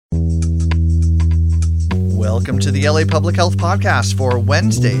Welcome to the LA Public Health Podcast for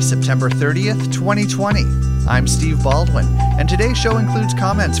Wednesday, September 30th, 2020. I'm Steve Baldwin, and today's show includes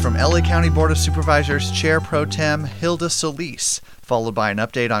comments from LA County Board of Supervisors Chair Pro Tem Hilda Solis, followed by an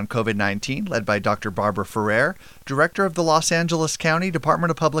update on COVID-19 led by Dr. Barbara Ferrer, Director of the Los Angeles County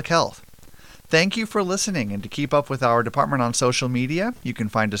Department of Public Health. Thank you for listening, and to keep up with our department on social media, you can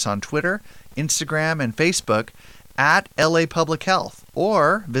find us on Twitter, Instagram, and Facebook at LA Public Health,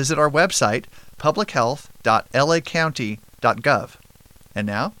 or visit our website, publichealth.lacounty.gov. And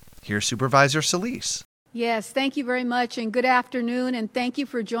now, here's Supervisor Solis. Yes, thank you very much, and good afternoon, and thank you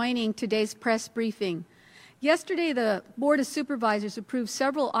for joining today's press briefing. Yesterday, the Board of Supervisors approved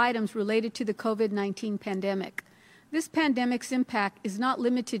several items related to the COVID-19 pandemic. This pandemic's impact is not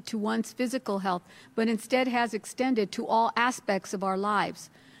limited to one's physical health, but instead has extended to all aspects of our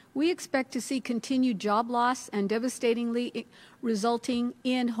lives. We expect to see continued job loss and devastatingly resulting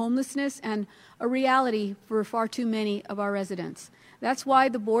in homelessness and a reality for far too many of our residents. That's why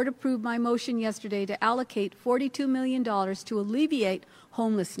the board approved my motion yesterday to allocate $42 million to alleviate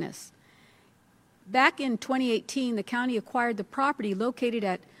homelessness. Back in 2018, the county acquired the property located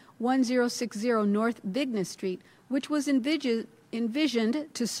at 1060 North Vignes Street, which was envisioned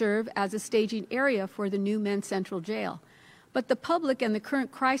to serve as a staging area for the new Men's Central Jail. But the public and the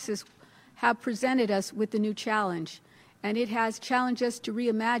current crisis have presented us with a new challenge, and it has challenged us to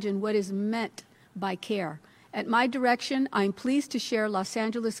reimagine what is meant by care. At my direction, I'm pleased to share Los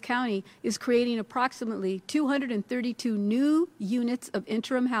Angeles County is creating approximately 232 new units of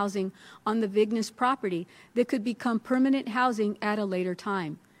interim housing on the Vignes property that could become permanent housing at a later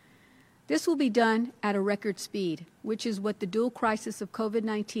time. This will be done at a record speed, which is what the dual crisis of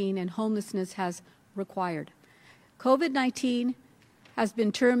COVID-19 and homelessness has required. COVID-19 has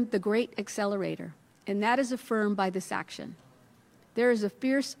been termed the Great Accelerator, and that is affirmed by this action. There is a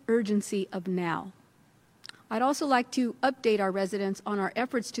fierce urgency of now. I'd also like to update our residents on our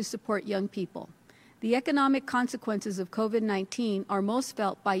efforts to support young people. The economic consequences of COVID-19 are most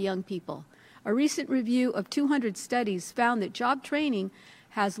felt by young people. A recent review of 200 studies found that job training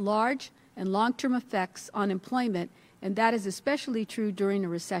has large and long-term effects on employment, and that is especially true during a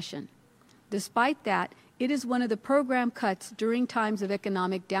recession. Despite that, it is one of the program cuts during times of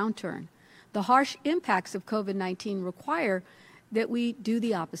economic downturn. The harsh impacts of COVID-19 require that we do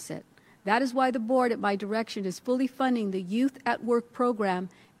the opposite. That is why the board, at my direction, is fully funding the Youth at Work program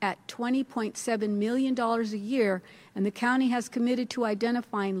at $20.7 million a year, and the county has committed to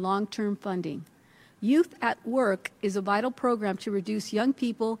identifying long-term funding. Youth at Work is a vital program to reduce young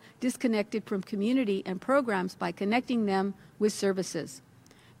people disconnected from community and programs by connecting them with services.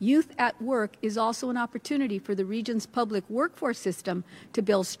 Youth at Work is also an opportunity for the region's public workforce system to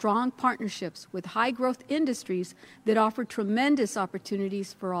build strong partnerships with high-growth industries that offer tremendous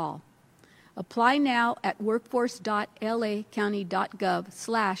opportunities for all. Apply now at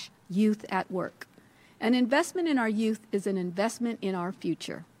workforce.lacounty.gov/youthatwork. An investment in our youth is an investment in our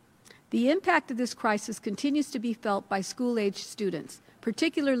future. The impact of this crisis continues to be felt by school-aged students,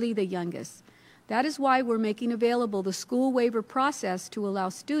 particularly the youngest. That is why we're making available the school waiver process to allow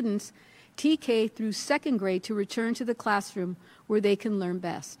students TK through second grade to return to the classroom where they can learn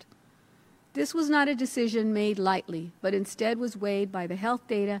best. This was not a decision made lightly, but instead was weighed by the health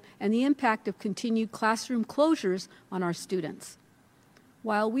data and the impact of continued classroom closures on our students.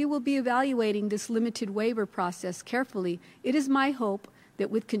 While we will be evaluating this limited waiver process carefully, it is my hope that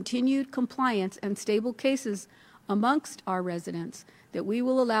with continued compliance and stable cases amongst our residents, that we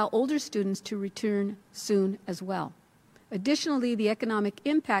will allow older students to return soon as well. Additionally, the economic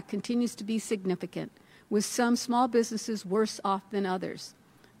impact continues to be significant, with some small businesses worse off than others.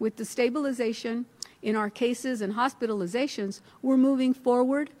 With the stabilization in our cases and hospitalizations, we're moving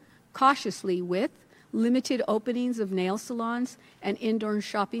forward cautiously with limited openings of nail salons and indoor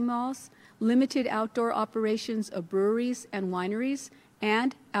shopping malls, limited outdoor operations of breweries and wineries,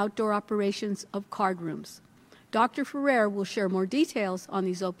 and outdoor operations of card rooms. Dr. Ferrer will share more details on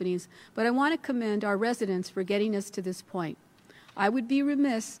these openings, but I want to commend our residents for getting us to this point. I would be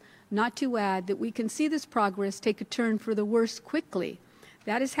remiss not to add that we can see this progress take a turn for the worse quickly.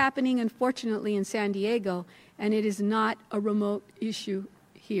 That is happening, unfortunately, in San Diego, and it is not a remote issue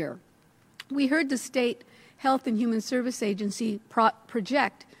here. We heard the State Health and Human Service Agency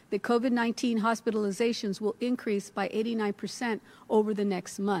project that COVID-19 hospitalizations will increase by 89% over the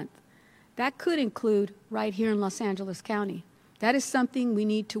next month. That could include right here in Los Angeles County. That is something we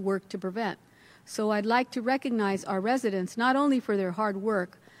need to work to prevent. So I'd like to recognize our residents not only for their hard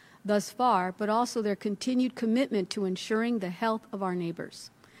work thus far, but also their continued commitment to ensuring the health of our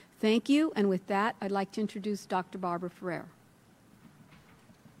neighbors. Thank you, and with that, I'd like to introduce Dr. Barbara Ferrer.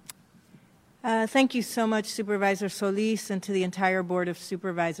 Thank you so much, Supervisor Solis, and to the entire Board of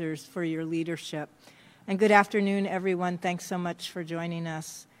Supervisors for your leadership. And good afternoon, everyone. Thanks so much for joining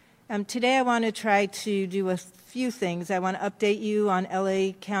us. Today I want to try to do a few things. I want to update you on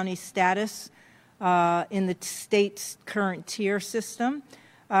LA County status in the state's current tier system.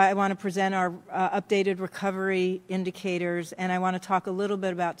 I want to present our updated recovery indicators, and I want to talk a little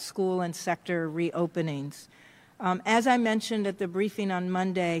bit about school and sector reopenings. As I mentioned at the briefing on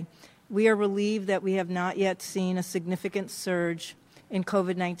Monday, we are relieved that we have not yet seen a significant surge in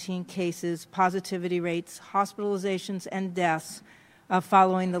COVID-19 cases, positivity rates, hospitalizations, and deaths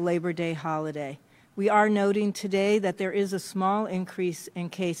following the Labor Day holiday. We are noting today that there is a small increase in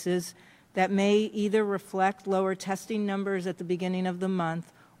cases that may either reflect lower testing numbers at the beginning of the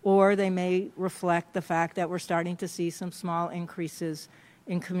month, or they may reflect the fact that we're starting to see some small increases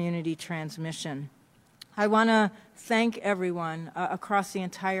in community transmission. I want to thank everyone across the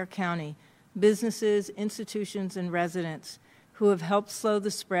entire county, businesses, institutions, and residents who have helped slow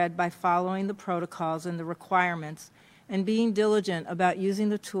the spread by following the protocols and the requirements and being diligent about using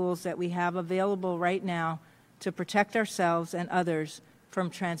the tools that we have available right now to protect ourselves and others from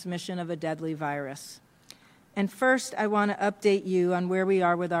transmission of a deadly virus. And first, I want to update you on where we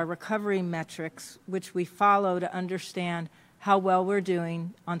are with our recovery metrics, which we follow to understand how well we're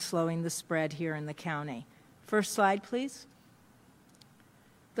doing on slowing the spread here in the county. First slide, please.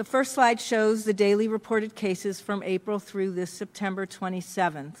 The first slide shows the daily reported cases from April through this September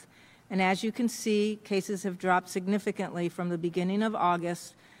 27th. And as you can see, cases have dropped significantly from the beginning of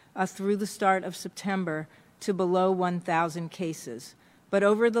August through the start of September to below 1,000 cases. But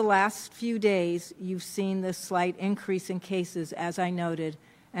over the last few days, you've seen this slight increase in cases, as I noted,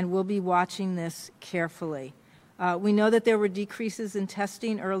 and we'll be watching this carefully. We know that there were decreases in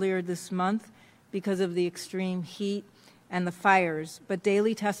testing earlier this month because of the extreme heat and the fires, but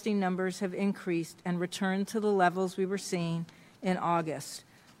daily testing numbers have increased and returned to the levels we were seeing in August.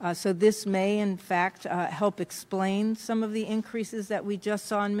 So this may, in fact, help explain some of the increases that we just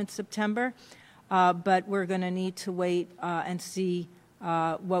saw in mid-September, but we're going to need to wait and see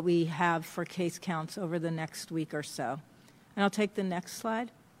what we have for case counts over the next week or so. And I'll take the next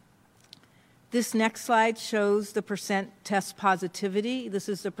slide. This next slide shows the percent test positivity. This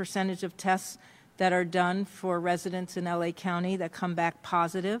is the percentage of tests that are done for residents in LA County that come back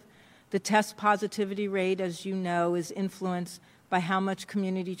positive. The test positivity rate, as you know, is influenced by how much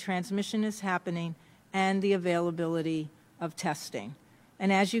community transmission is happening and the availability of testing.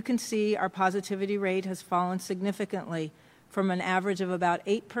 And as you can see, our positivity rate has fallen significantly from an average of about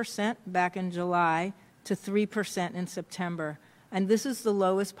 8% back in July to 3% in September. And this is the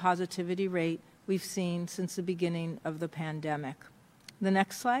lowest positivity rate we've seen since the beginning of the pandemic. The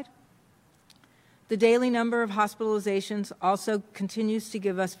next slide. The daily number of hospitalizations also continues to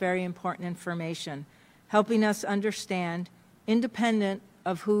give us very important information, helping us understand, independent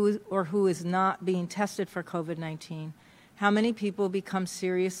of who is not being tested for COVID-19, how many people become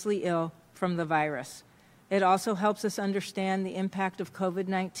seriously ill from the virus. It also helps us understand the impact of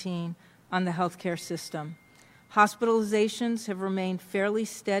COVID-19 on the healthcare system. Hospitalizations have remained fairly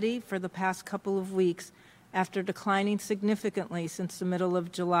steady for the past couple of weeks after declining significantly since the middle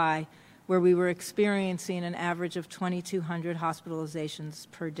of July, where we were experiencing an average of 2,200 hospitalizations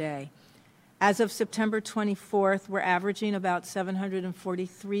per day. As of September 24th, we're averaging about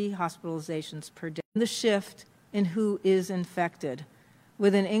 743 hospitalizations per day. The shift in who is infected.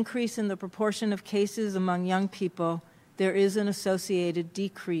 With an increase in the proportion of cases among young people, there is an associated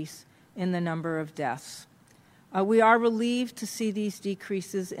decrease in the number of deaths. We are relieved to see these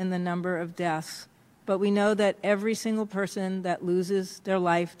decreases in the number of deaths, but we know that every single person that loses their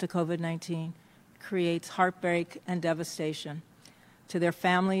life to COVID-19 creates heartbreak and devastation to their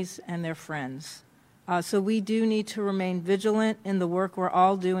families and their friends. So we do need to remain vigilant in the work we're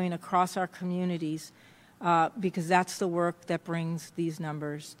all doing across our communities because that's the work that brings these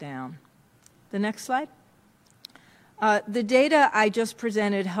numbers down. The next slide. The data I just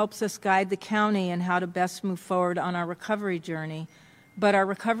presented helps us guide the county in how to best move forward on our recovery journey, but our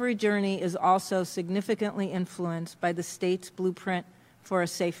recovery journey is also significantly influenced by the state's blueprint for a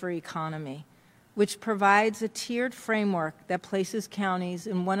safer economy, which provides a tiered framework that places counties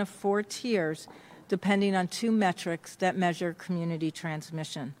in one of 4 tiers depending on 2 metrics that measure community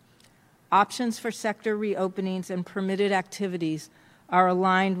transmission. Options for sector reopenings and permitted activities are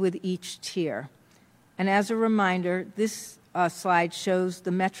aligned with each tier. And as a reminder, this slide shows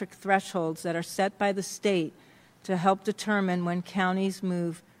the metric thresholds that are set by the state to help determine when counties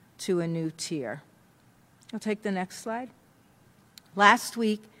move to a new tier. I'll take the next slide. Last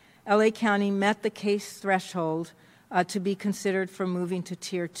week, LA County met the case threshold to be considered for moving to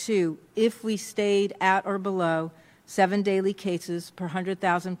Tier 2 if we stayed at or below 7 daily cases per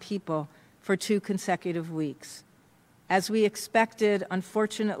 100,000 people for 2 consecutive weeks. As we expected,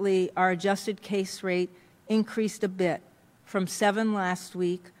 unfortunately, our adjusted case rate increased a bit from 7 last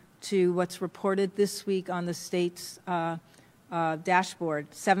week to what's reported this week on the state's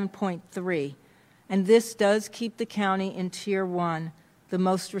dashboard, 7.3. And this does keep the county in Tier 1, the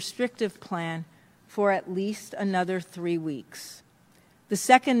most restrictive plan, for at least another 3 weeks. The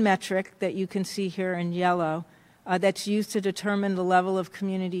second metric that you can see here in yellow that's used to determine the level of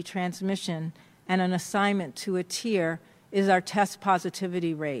community transmission and an assignment to a tier is our test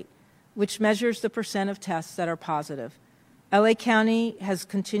positivity rate, which measures the percent of tests that are positive. LA County has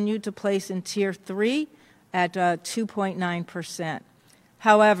continued to place in Tier 3 at 2.9%.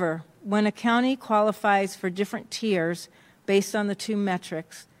 However, when a county qualifies for different tiers based on the 2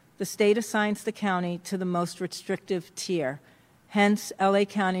 metrics, the state assigns the county to the most restrictive tier. Hence, LA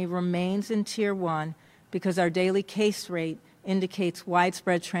County remains in Tier 1 because our daily case rate indicates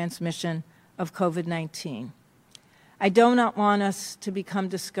widespread transmission of COVID-19. I do not want us to become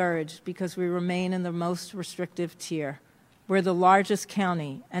discouraged because we remain in the most restrictive tier. We're the largest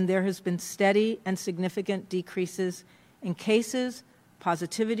county, and there has been steady and significant decreases in cases,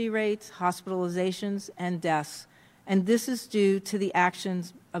 positivity rates, hospitalizations, and deaths. And this is due to the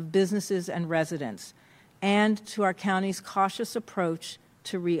actions of businesses and residents, and to our county's cautious approach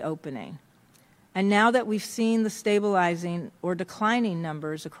to reopening. And now that we've seen the stabilizing or declining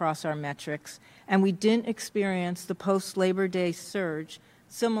numbers across our metrics, and we didn't experience the post-Labor Day surge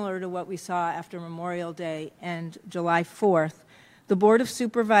similar to what we saw after Memorial Day and July 4th, the Board of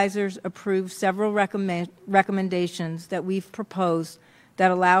Supervisors approved several recommendations that we've proposed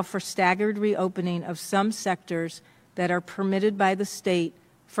that allow for staggered reopening of some sectors that are permitted by the state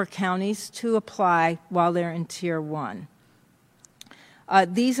for counties to apply while they're in Tier 1.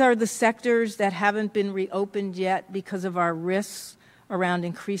 These are the sectors that haven't been reopened yet because of our risks around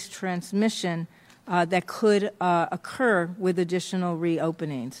increased transmission that could occur with additional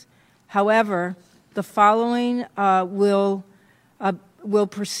reopenings. However, the following will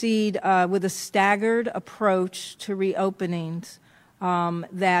proceed with a staggered approach to reopenings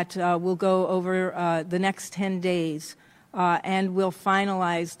that will go over the next 10 days and will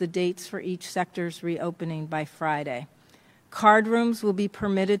finalize the dates for each sector's reopening by Friday. Card rooms will be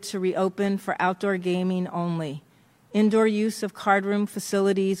permitted to reopen for outdoor gaming only. Indoor use of card room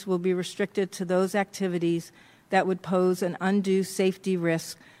facilities will be restricted to those activities that would pose an undue safety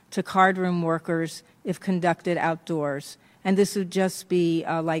risk to card room workers if conducted outdoors. And this would just be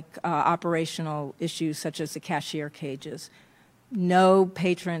operational issues such as the cashier cages. No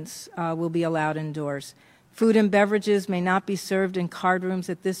patrons will be allowed indoors. Food and beverages may not be served in card rooms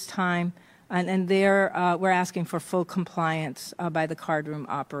at this time, and there we're asking for full compliance by the card room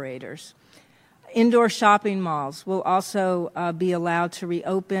operators. Indoor shopping malls will also be allowed to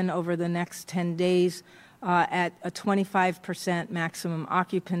reopen over the next 10 days at a 25% maximum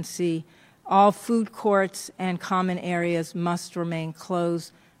occupancy. All food courts and common areas must remain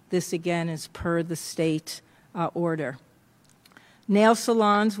closed. This, again, is per the state order. Nail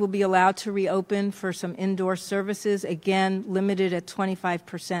salons will be allowed to reopen for some indoor services, again, limited at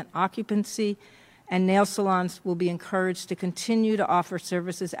 25% occupancy, and nail salons will be encouraged to continue to offer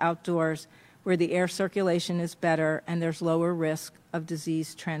services outdoors where the air circulation is better and there's lower risk of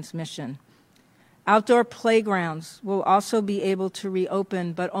disease transmission. Outdoor playgrounds will also be able to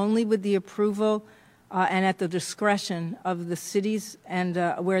reopen, but only with the approval and at the discretion of the cities and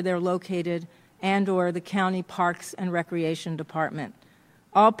where they're located and or the county parks and recreation department.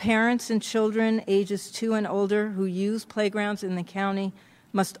 All parents and children ages 2 and older who use playgrounds in the county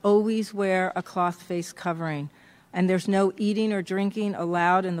must always wear a cloth face covering, and there's no eating or drinking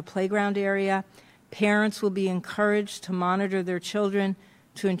allowed in the playground area. Parents will be encouraged to monitor their children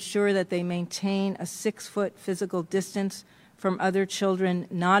to ensure that they maintain a 6-foot physical distance from other children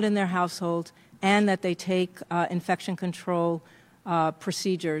not in their household, and that they take infection control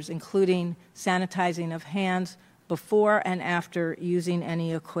procedures, including sanitizing of hands before and after using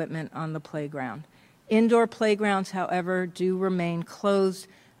any equipment on the playground. Indoor playgrounds, however, do remain closed.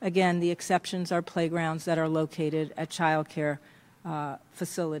 Again, the exceptions are playgrounds that are located at child care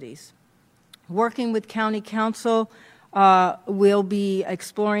facilities. Working with County Council, we'll be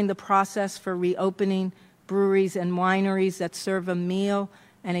exploring the process for reopening breweries and wineries that serve a meal,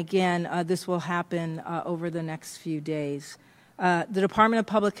 and again, this will happen over the next few days. The Department of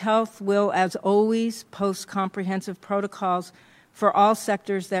Public Health will, as always, post comprehensive protocols for all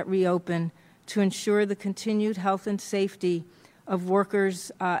sectors that reopen to ensure the continued health and safety of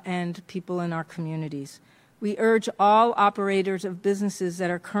workers and people in our communities. We urge all operators of businesses that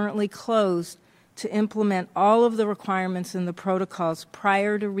are currently closed to implement all of the requirements and the protocols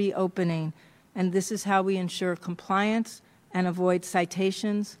prior to reopening, and this is how we ensure compliance and avoid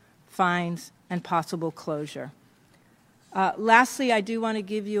citations, fines, and possible closure. Lastly, I do want to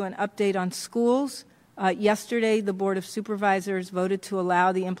give you an update on schools. Yesterday, the Board of Supervisors voted to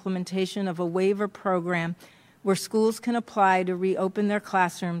allow the implementation of a waiver program where schools can apply to reopen their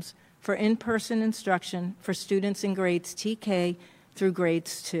classrooms for in-person instruction for students in grades TK through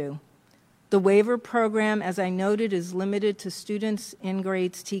grades 2. The waiver program, as I noted, is limited to students in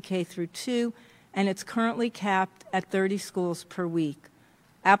grades TK through 2, and it's currently capped at 30 schools per week.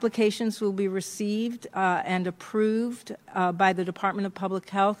 Applications will be received and approved by the Department of Public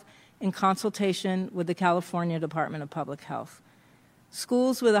Health in consultation with the California Department of Public Health.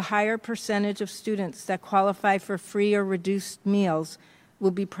 Schools with a higher percentage of students that qualify for free or reduced meals will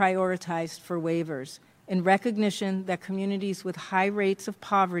be prioritized for waivers in recognition that communities with high rates of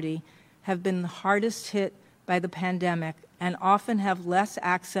poverty have been the hardest hit by the pandemic and often have less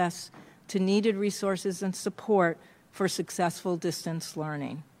access to needed resources and support for successful distance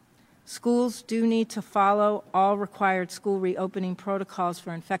learning. Schools do need to follow all required school reopening protocols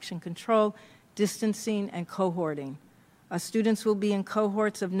for infection control, distancing, and cohorting. Students will be in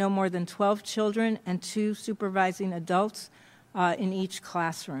cohorts of no more than 12 children and 2 supervising adults in each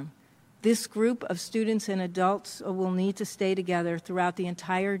classroom. This group of students and adults will need to stay together throughout the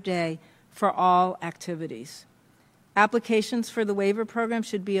entire day for all activities. Applications for the waiver program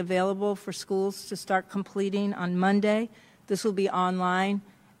should be available for schools to start completing on Monday. This will be online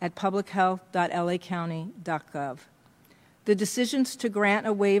at publichealth.lacounty.gov. The decisions to grant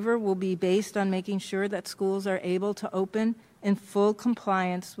a waiver will be based on making sure that schools are able to open in full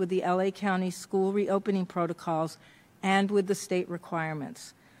compliance with the LA County school reopening protocols and with the state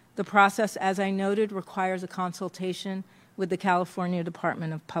requirements. The process, as I noted, requires a consultation with the California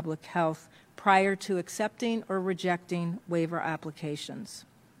Department of Public Health prior to accepting or rejecting waiver applications.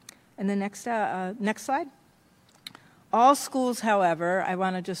 And the next slide. All schools, however, I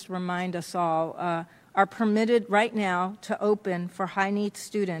want to just remind us all, are permitted right now to open for high-needs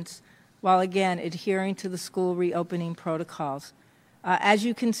students while, again, adhering to the school reopening protocols. As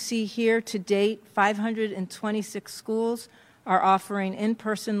you can see here, to date, 526 schools are offering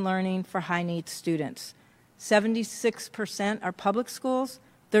in-person learning for high-needs students. 76% are public schools,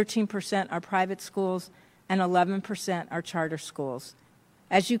 13% are private schools, and 11% are charter schools.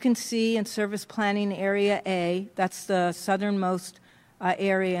 As you can see in Service Planning Area A, that's the southernmost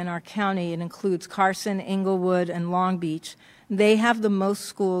area in our county. It includes Carson, Inglewood, and Long Beach. They have the most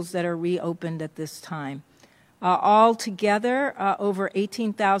schools that are reopened at this time. All together, over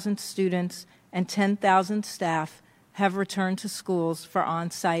 18,000 students and 10,000 staff have returned to schools for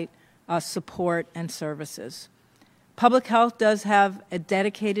on-site support and services. Public Health does have a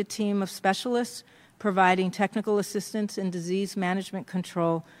dedicated team of specialists providing technical assistance in disease management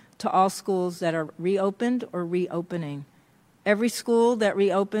control to all schools that are reopened or reopening. Every school that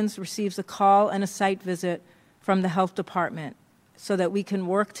reopens receives a call and a site visit from the health department so that we can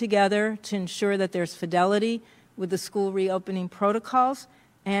work together to ensure that there's fidelity with the school reopening protocols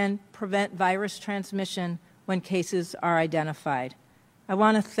and prevent virus transmission when cases are identified. I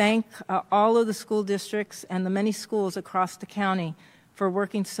want to thank all of the school districts and the many schools across the county for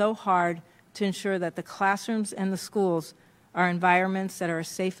working so hard to ensure that the classrooms and the schools are environments that are as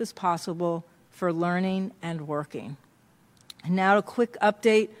safe as possible for learning and working. And now a quick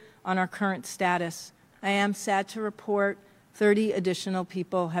update on our current status. I am sad to report 30 additional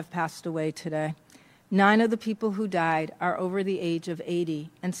people have passed away today. 9 of the people who died are over the age of 80,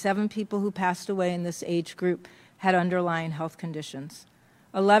 and 7 people who passed away in this age group had underlying health conditions.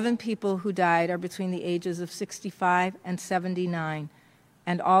 11 people who died are between the ages of 65 and 79,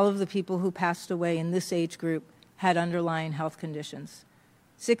 and all of the people who passed away in this age group had underlying health conditions.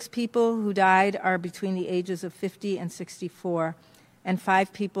 6 people who died are between the ages of 50 and 64, and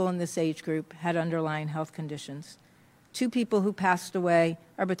 5 people in this age group had underlying health conditions. 2 people who passed away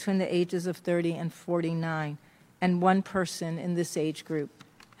are between the ages of 30 and 49, and 1 person in this age group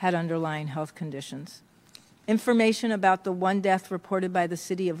had underlying health conditions. Information about the 1 death reported by the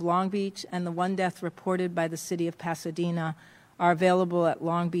City of Long Beach and the 1 death reported by the City of Pasadena are available at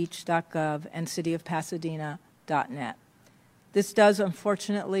longbeach.gov and cityofpasadena.net. This does,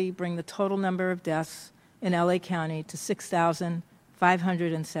 unfortunately, bring the total number of deaths in LA County to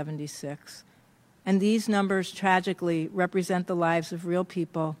 6,576. And these numbers tragically represent the lives of real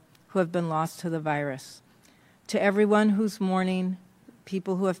people who have been lost to the virus. To everyone who's mourning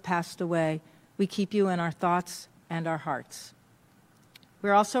people who have passed away, we keep you in our thoughts and our hearts.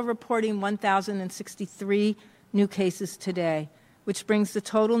 We're also reporting 1,063 new cases today, which brings the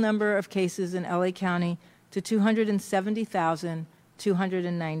total number of cases in LA County to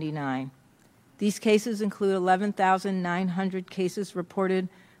 270,299. These cases include 11,900 cases reported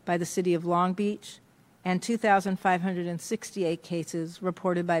by the City of Long Beach and 2,568 cases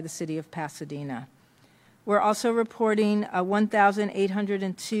reported by the City of Pasadena. We're also reporting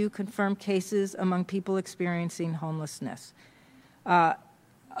 1,802 confirmed cases among people experiencing homelessness.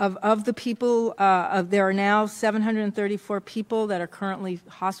 Of the people, there are now 734 people that are currently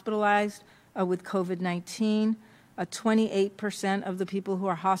hospitalized with COVID-19. 28% of the people who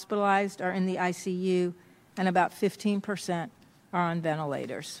are hospitalized are in the ICU, and about 15% are on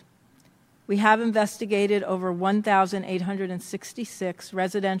ventilators. We have investigated over 1,866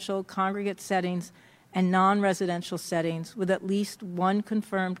 residential congregate settings and non-residential settings with at least one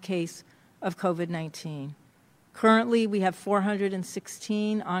confirmed case of COVID-19. Currently, we have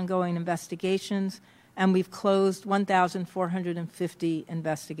 416 ongoing investigations, and we've closed 1,450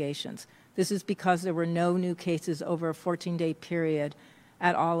 investigations. This is because there were no new cases over a 14-day period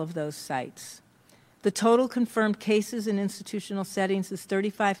at all of those sites. The total confirmed cases in institutional settings is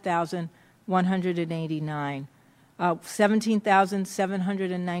 35,189.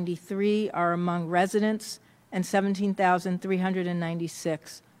 17,793 are among residents, and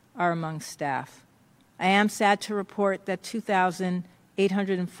 17,396 are among staff. I am sad to report that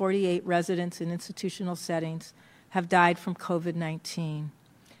 2,848 residents in institutional settings have died from COVID-19.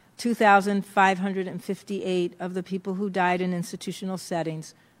 2,558 of the people who died in institutional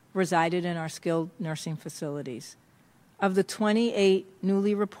settings resided in our skilled nursing facilities. Of the 28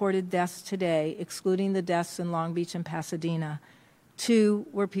 newly reported deaths today, excluding the deaths in Long Beach and Pasadena, 2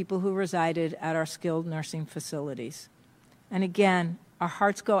 were people who resided at our skilled nursing facilities. And again, our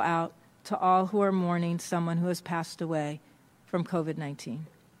hearts go out to all who are mourning someone who has passed away from COVID-19.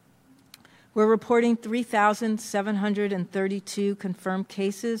 We're reporting 3,732 confirmed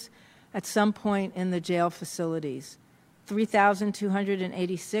cases at some point in the jail facilities.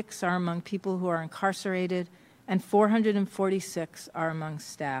 3,286 are among people who are incarcerated, and 446 are among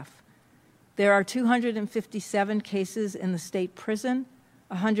staff. There are 257 cases in the state prison,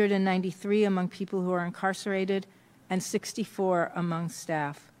 193 among people who are incarcerated, and 64 among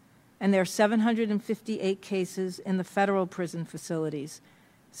staff. And there are 758 cases in the federal prison facilities,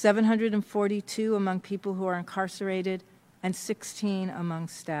 742 among people who are incarcerated, and 16 among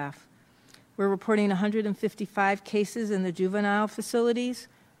staff. We're reporting 155 cases in the juvenile facilities.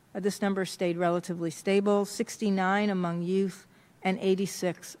 This number stayed relatively stable, 69 among youth, and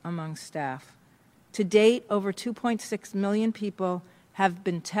 86 among staff. To date, over 2.6 million people have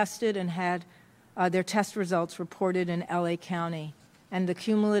been tested and had their test results reported in LA County, and the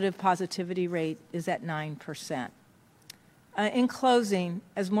cumulative positivity rate is at 9%. In closing,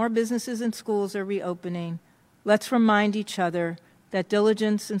 as more businesses and schools are reopening, let's remind each other that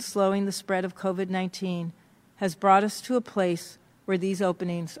diligence in slowing the spread of COVID-19 has brought us to a place where these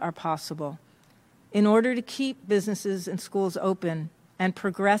openings are possible. In order to keep businesses and schools open and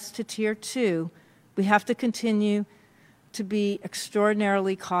progress to Tier 2, we have to continue to be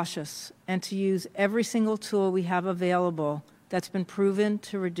extraordinarily cautious and to use every single tool we have available that's been proven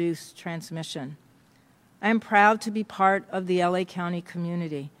to reduce transmission. I am proud to be part of the LA County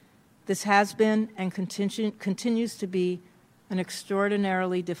community. This has been and continues to be an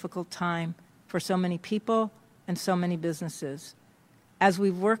extraordinarily difficult time for so many people and so many businesses. As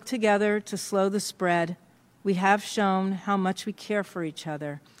we've worked together to slow the spread, we have shown how much we care for each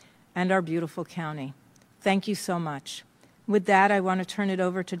other and our beautiful county. Thank you so much. With that, I want to turn it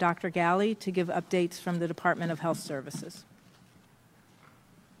over to Dr. Galley to give updates from the Department of Health Services.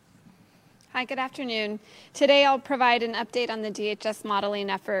 Hi, good afternoon. Today I'll provide an update on the DHS modeling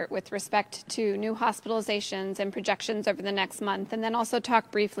effort with respect to new hospitalizations and projections over the next month, and then also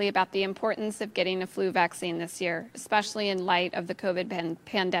talk briefly about the importance of getting a flu vaccine this year, especially in light of the COVID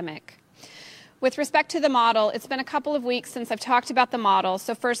pandemic. With respect to the model, it's been a couple of weeks since I've talked about the model,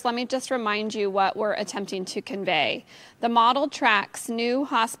 so first let me just remind you what we're attempting to convey. The model tracks new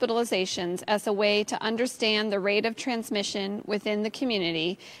hospitalizations as a way to understand the rate of transmission within the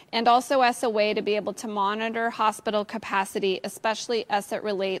community and also as a way to be able to monitor hospital capacity, especially as it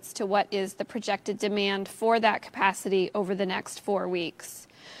relates to what is the projected demand for that capacity over the next 4 weeks.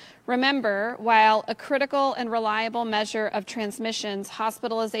 Remember, while a critical and reliable measure of transmissions,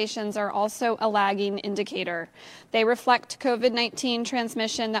 hospitalizations are also a lagging indicator. They reflect COVID-19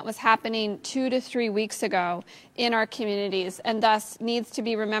 transmission that was happening 2 to 3 weeks ago in our communities, and thus needs to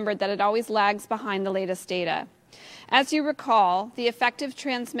be remembered that it always lags behind the latest data. As you recall, the effective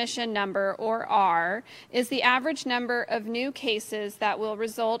transmission number, or R, is the average number of new cases that will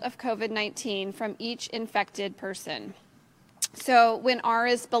result of COVID-19 from each infected person. So when R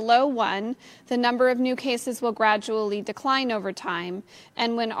is below 1, the number of new cases will gradually decline over time,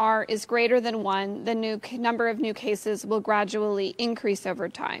 and when R is greater than 1, the number of new cases will gradually increase over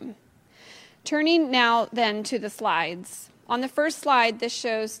time. Turning now then to the slides. On the first slide, this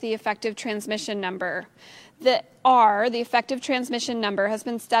shows the effective transmission number. The R, the effective transmission number, has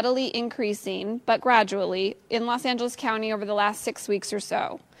been steadily increasing, but gradually, in Los Angeles County over the last 6 weeks or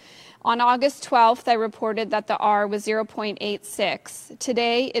so. On August 12th, I reported that the R was 0.86.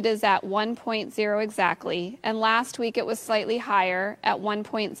 Today, it is at 1.0 exactly, and last week it was slightly higher at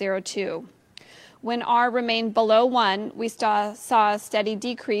 1.02. When R remained below 1, we saw a steady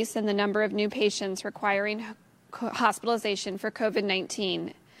decrease in the number of new patients requiring hospitalization for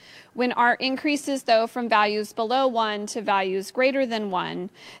COVID-19. When R increases, though, from values below 1 to values greater than 1,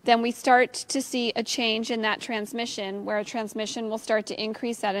 then we start to see a change in that transmission, where transmission will start to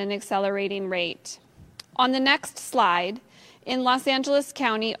increase at an accelerating rate. On the next slide, in Los Angeles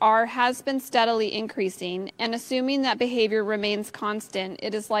County, R has been steadily increasing, and assuming that behavior remains constant,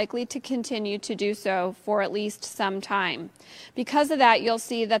 it is likely to continue to do so for at least some time. Because of that, you'll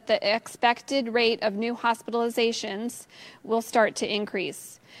see that the expected rate of new hospitalizations will start to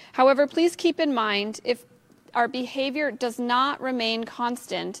increase. However, please keep in mind, if our behavior does not remain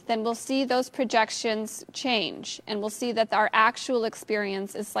constant, then we'll see those projections change, and we'll see that our actual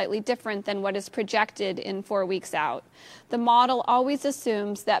experience is slightly different than what is projected in 4 weeks out. The model always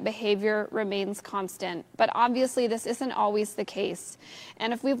assumes that behavior remains constant, but obviously this isn't always the case.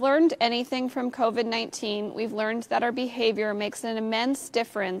 And if we've learned anything from COVID-19, we've learned that our behavior makes an immense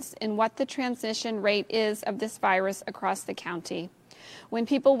difference in what the transmission rate is of this virus across the county. When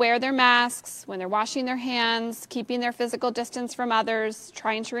people wear their masks, when they're washing their hands, keeping their physical distance from others,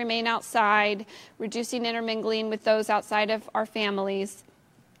 trying to remain outside, reducing intermingling with those outside of our families,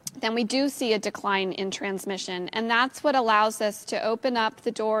 then we do see a decline in transmission. And that's what allows us to open up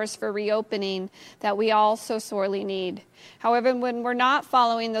the doors for reopening that we all so sorely need. However, when we're not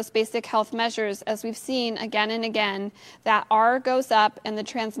following those basic health measures, as we've seen again and again, that R goes up and the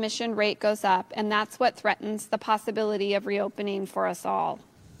transmission rate goes up, and that's what threatens the possibility of reopening for us all.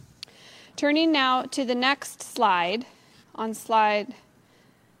 Turning now to the next slide, on the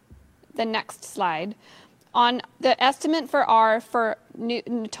next slide. On the estimate for R for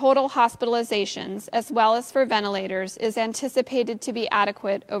total hospitalizations, as well as for ventilators, is anticipated to be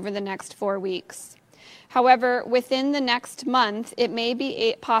adequate over the next 4 weeks. However, within the next month, it may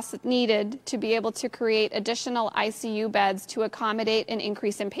be needed to be able to create additional ICU beds to accommodate an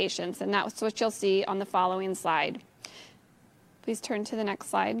increase in patients, and that's what you'll see on the following slide. Please turn to the next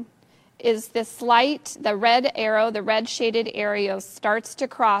slide. Is the red arrow, the red shaded area starts to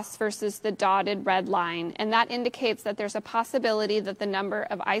cross versus the dotted red line. And that indicates that there's a possibility that the number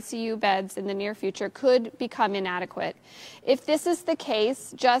of ICU beds in the near future could become inadequate. If this is the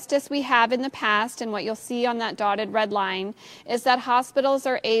case, just as we have in the past, and what you'll see on that dotted red line, is that hospitals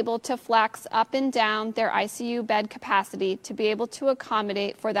are able to flex up and down their ICU bed capacity to be able to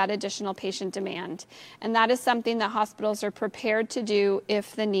accommodate for that additional patient demand. And that is something that hospitals are prepared to do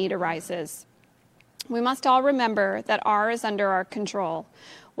if the need arises. We must all remember that R is under our control.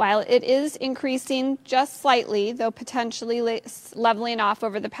 While it is increasing just slightly, though potentially leveling off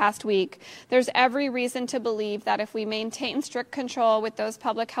over the past week, there's every reason to believe that if we maintain strict control with those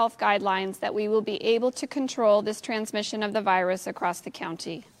public health guidelines, that we will be able to control this transmission of the virus across the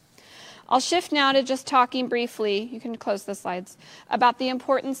county. I'll shift now to just talking briefly, you can close the slides, about the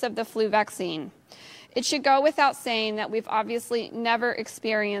importance of the flu vaccine. It should go without saying that we've obviously never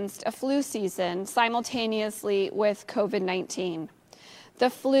experienced a flu season simultaneously with COVID-19. The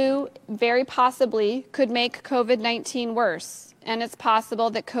flu very possibly could make COVID-19 worse, and it's possible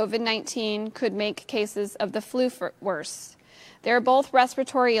that COVID-19 could make cases of the flu worse. They're both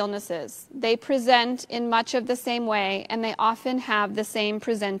respiratory illnesses. They present in much of the same way, and they often have the same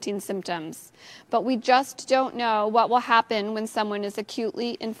presenting symptoms. But we just don't know what will happen when someone is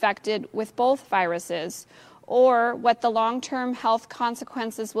acutely infected with both viruses, or what the long-term health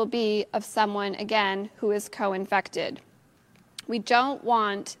consequences will be of someone, again, who is co-infected. We don't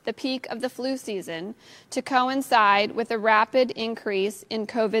want the peak of the flu season to coincide with a rapid increase in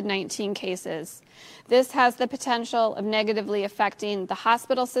COVID-19 cases. This has the potential of negatively affecting the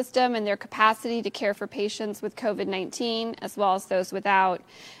hospital system and their capacity to care for patients with COVID-19, as well as those without,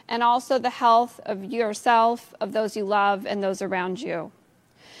 and also the health of yourself, of those you love, and those around you.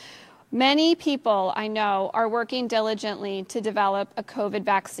 Many people I know are working diligently to develop a COVID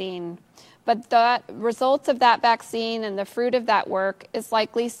vaccine, but the results of that vaccine and the fruit of that work is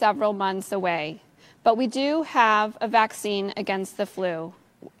likely several months away. But we do have a vaccine against the flu.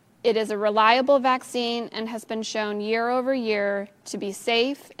 It is a reliable vaccine and has been shown year over year to be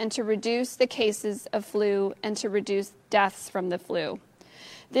safe and to reduce the cases of flu and to reduce deaths from the flu.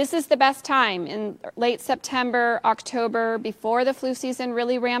 This is the best time in late September, October, before the flu season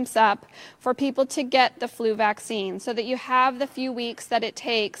really ramps up, for people to get the flu vaccine so that you have the few weeks that it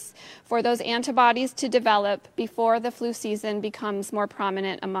takes for those antibodies to develop before the flu season becomes more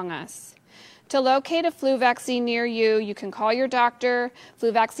prominent among us. To locate a flu vaccine near you, you can call your doctor.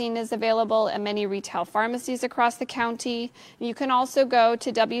 Flu vaccine is available at many retail pharmacies across the county. You can also go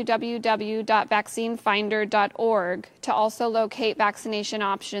to www.vaccinefinder.org to also locate vaccination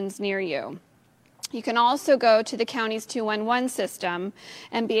options near you. You can also go to the county's 211 system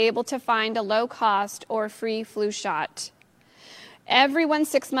and be able to find a low-cost or free flu shot. Everyone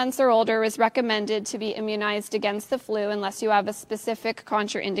 6 months or older is recommended to be immunized against the flu unless you have a specific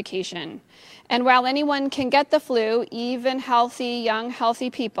contraindication. And while anyone can get the flu, even young, healthy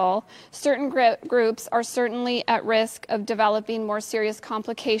people, certain groups are certainly at risk of developing more serious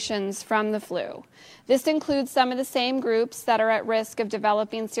complications from the flu. This includes some of the same groups that are at risk of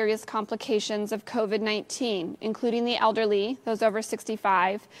developing serious complications of COVID-19, including the elderly, those over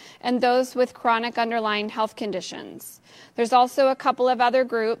 65, and those with chronic underlying health conditions. There's also a couple of other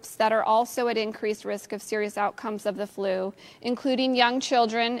groups that are also at increased risk of serious outcomes of the flu, including young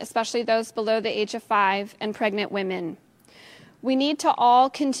children, especially those below the age of 5, and pregnant women. We need to all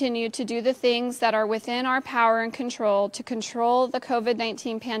continue to do the things that are within our power and control to control the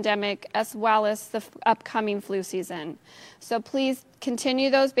COVID-19 pandemic as well as the upcoming flu season. So please continue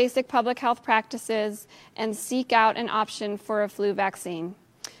those basic public health practices and seek out an option for a flu vaccine.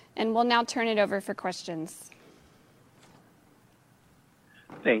 And we'll now turn it over for questions.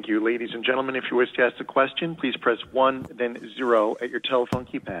 Thank you. Ladies and gentlemen, if you wish to ask a question, please press 1, then 0 at your telephone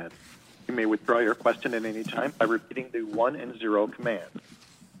keypad. You may withdraw your question at any time by repeating the 1 and 0 command.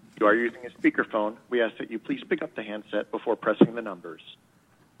 If you are using a speakerphone, we ask that you please pick up the handset before pressing the numbers.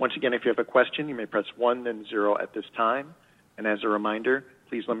 Once again, if you have a question, you may press 1, then 0 at this time. And as a reminder,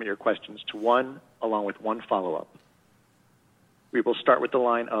 please limit your questions to 1, along with 1 follow-up. We will start with the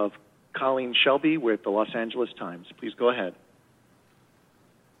line of Colleen Shelby with the Los Angeles Times. Please go ahead.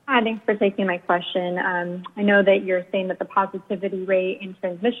 Hi, thanks for taking my question. I know that you're saying that the positivity rate and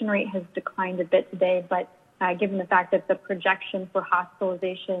transmission rate has declined a bit today, but given the fact that the projection for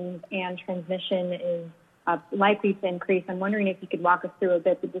hospitalizations and transmission is likely to increase, I'm wondering if you could walk us through a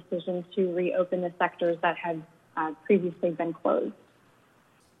bit the decision to reopen the sectors that had previously been closed.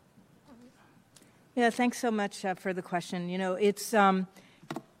 Yeah, thanks so much for the question.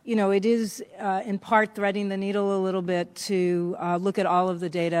 It is in part threading the needle a little bit to look at all of the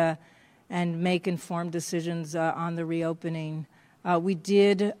data and make informed decisions on the reopening. We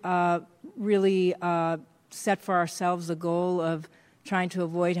did really set for ourselves a goal of trying to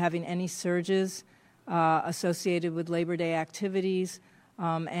avoid having any surges associated with Labor Day activities.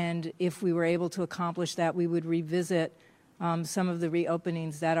 And if we were able to accomplish that, we would revisit some of the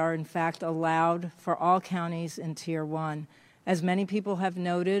reopenings that are in fact allowed for all counties in Tier 1. As many people have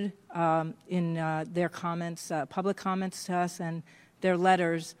noted in their comments, public comments to us and their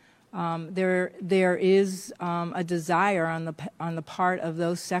letters, there is a desire on the part of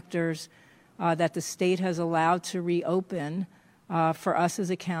those sectors that the state has allowed to reopen for us as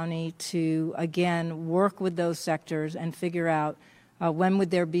a county to, again, work with those sectors and figure out when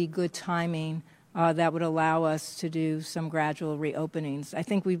would there be good timing that would allow us to do some gradual reopenings. I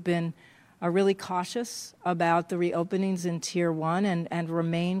think we've been really cautious about the reopenings in Tier 1 and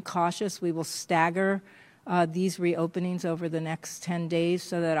remain cautious. We will stagger these reopenings over the next 10 days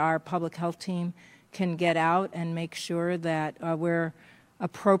so that our public health team can get out and make sure that we're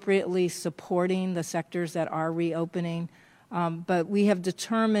appropriately supporting the sectors that are reopening. But we have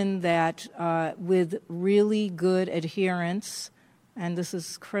determined that with really good adherence, and this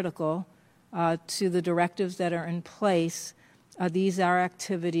is critical, to the directives that are in place, these are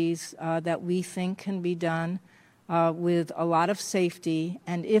activities that we think can be done with a lot of safety,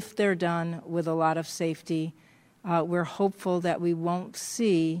 and if they're done with a lot of safety, we're hopeful that we won't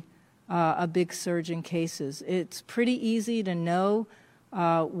see a big surge in cases. It's pretty easy to know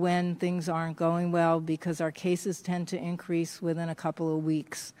when things aren't going well because our cases tend to increase within a couple of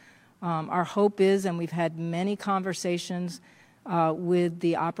weeks. Our hope is, and we've had many conversations with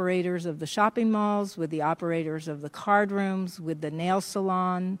the operators of the shopping malls, with the operators of the card rooms, with the nail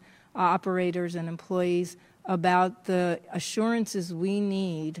salon operators and employees about the assurances we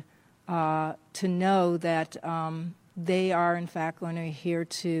need to know that they are, in fact, going to adhere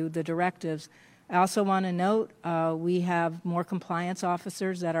to the directives. I also want to note we have more compliance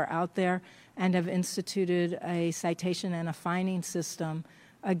officers that are out there and have instituted a citation and a fining system,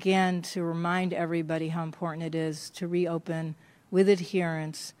 again, to remind everybody how important it is to reopen with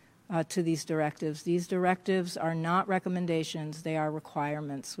adherence to these directives. These directives are not recommendations, they are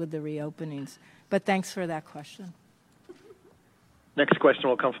requirements with the reopenings. But thanks for that question. Next question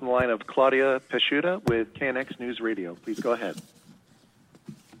will come from the line of Claudia Pesciuta with KNX News Radio. Please go ahead.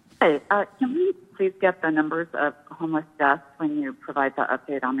 Hey, can we please get the numbers of homeless deaths when you provide the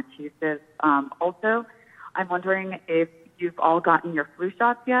update on the cases? Also, I'm wondering if you've all gotten your flu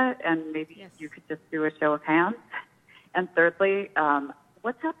shots yet, and maybe Yes. you could just do a show of hands. And thirdly,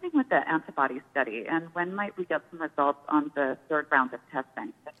 what's happening with the antibody study, and when might we get some results on the third round of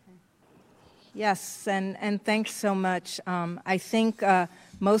testing? Yes, and thanks so much. I think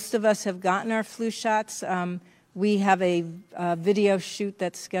most of us have gotten our flu shots. We have a video shoot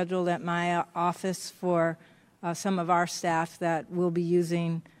that's scheduled at my office for some of our staff that we'll be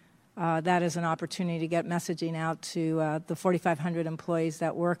using that as an opportunity to get messaging out to the 4,500 employees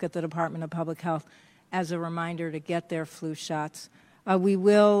that work at the Department of Public Health as a reminder to get their flu shots. We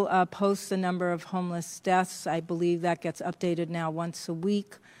will post the number of homeless deaths. I believe that gets updated now once a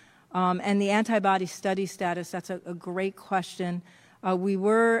week. And the antibody study status, that's a great question. We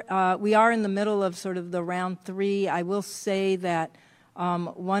are in the middle of sort of the round 3. I will say that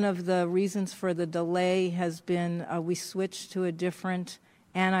one of the reasons for the delay has been we switched to a different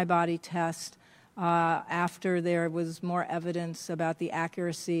antibody test after there was more evidence about the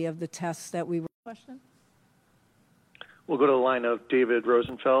accuracy of the tests that we were. Question? We'll go to the line of David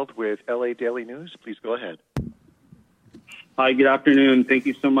Rosenfeld with LA Daily News. Please go ahead. Hi, good afternoon. Thank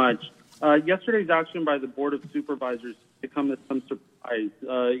you so much. Yesterday's action by the Board of Supervisors to come as some surprise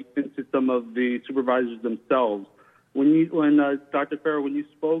even to some of the supervisors themselves. When Dr. Farrow, when you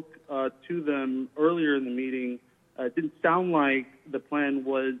spoke to them earlier in the meeting, it didn't sound like the plan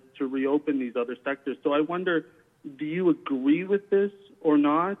was to reopen these other sectors. So I wonder, do you agree with this or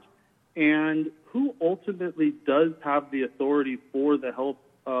not? And who ultimately does have the authority for the health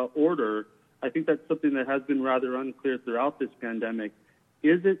order? I think that's something that has been rather unclear throughout this pandemic.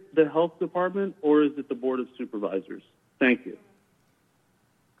 Is it the health department or is it the Board of Supervisors? Thank you.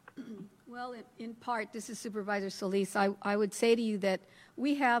 Well, in part, this is Supervisor Solis. I would say to you that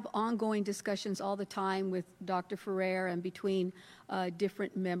we have ongoing discussions all the time with Dr. Ferrer and between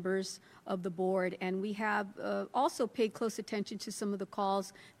different members of the board, and we have also paid close attention to some of the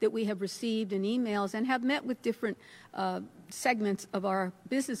calls that we have received and emails, and have met with different segments of our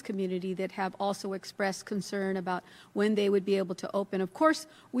business community that have also expressed concern about when they would be able to open. Of course,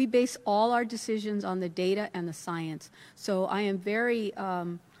 we base all our decisions on the data and the science. So I am very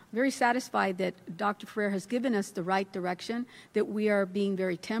satisfied that Dr. Ferrer has given us the right direction, that we are being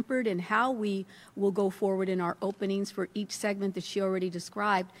very tempered in how we will go forward in our openings for each segment that she already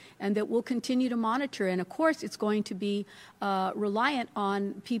described, and that we'll continue to monitor. And of course, it's going to be reliant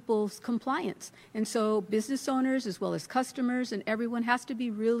on people's compliance. And so business owners as well as customers and everyone has to be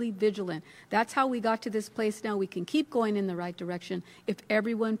really vigilant. That's how we got to this place now. We can keep going in the right direction if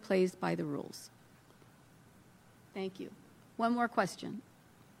everyone plays by the rules. Thank you. One more question.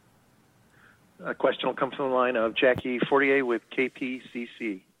 A question will come from the line of Jackie Fortier with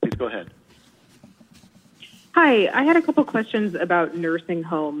KPCC. Please go ahead. Hi, I had a couple questions about nursing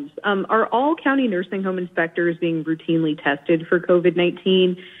homes. Are all county nursing home inspectors being routinely tested for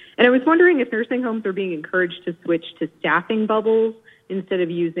COVID-19? And I was wondering if nursing homes are being encouraged to switch to staffing bubbles instead of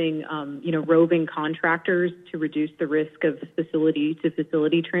using, roving contractors to reduce the risk of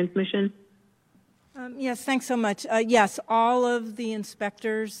facility-to-facility transmission. Yes, thanks so much. Yes, all of the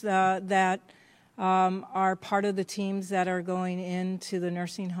inspectors that are part of the teams that are going into the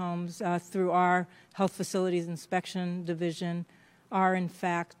nursing homes through our Health Facilities Inspection Division are in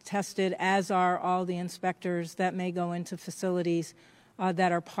fact tested, as are all the inspectors that may go into facilities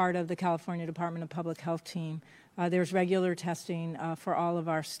that are part of the California Department of Public Health team. There's regular testing for all of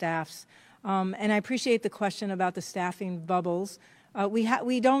our staffs. And I appreciate the question about the staffing bubbles.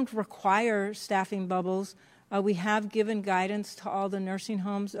 We don't require staffing bubbles. We have given guidance to all the nursing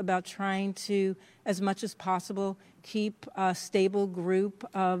homes about trying to, as much as possible, keep a stable group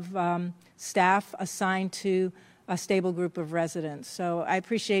of staff assigned to a stable group of residents. So I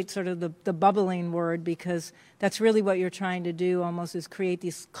appreciate sort of the bubbling word, because that's really what you're trying to do almost, is create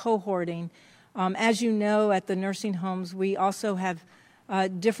this cohorting. As you know, at the nursing homes, we also have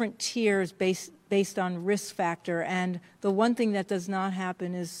different tiers based on risk factor. And the one thing that does not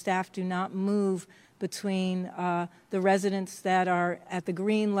happen is staff do not move between the residents that are at the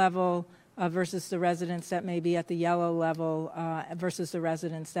green level versus the residents that may be at the yellow level versus the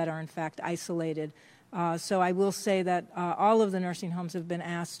residents that are in fact isolated. So I will say that all of the nursing homes have been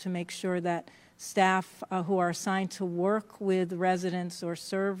asked to make sure that staff who are assigned to work with residents or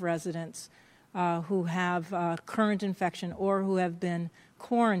serve residents who have current infection or who have been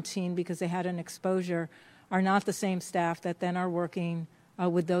quarantined because they had an exposure are not the same staff that then are working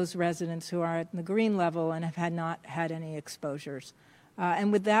with those residents who are at the green level and have not had any exposures.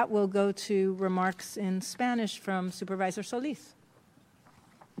 And with that, we'll go to remarks in Spanish from Supervisor Solis.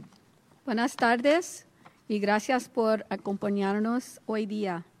 Buenas tardes y gracias por acompañarnos hoy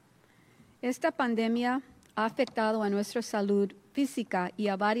día. Esta pandemia ha afectado a nuestra salud física y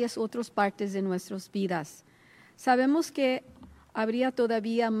a varias otras partes de nuestras vidas. Sabemos que habría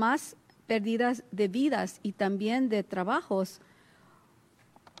todavía más pérdidas de vidas y también de trabajos,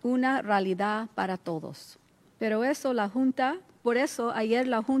 una realidad para todos. Por eso ayer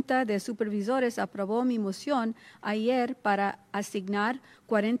la Junta de Supervisores aprobó mi moción ayer para asignar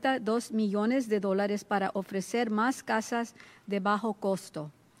 $42 millones para ofrecer más casas de bajo costo.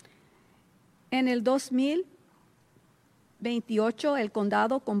 En el 2028, el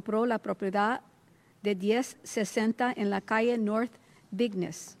condado compró la propiedad de 1060 en la calle North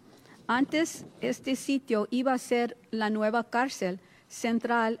Bigness. Antes, este sitio iba a ser la nueva cárcel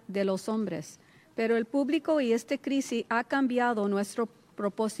central de los hombres, pero el público y esta crisis ha cambiado nuestro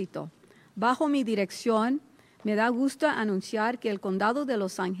propósito. Bajo mi dirección, me da gusto anunciar que el Condado de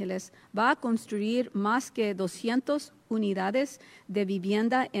Los Ángeles va a construir más que 200 unidades de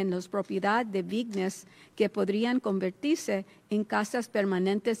vivienda en las propiedades de Bigness que podrían convertirse en casas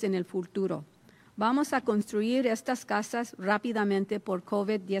permanentes en el futuro. Vamos a construir estas casas rápidamente por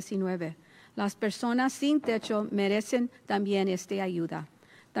COVID-19. Las personas sin techo merecen también esta ayuda.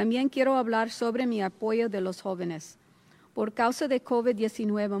 También quiero hablar sobre mi apoyo de los jóvenes. Por causa de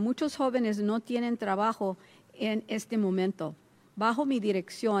COVID-19, muchos jóvenes no tienen trabajo en este momento. Bajo mi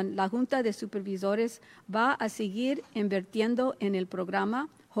dirección, la Junta de Supervisores va a seguir invirtiendo en el programa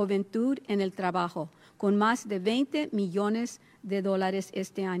Juventud en el Trabajo, con más de $20 millones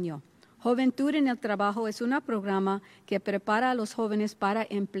este año. Juventud en el Trabajo es un programa que prepara a los jóvenes para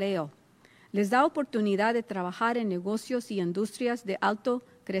empleo. Les da oportunidad de trabajar en negocios y industrias de alto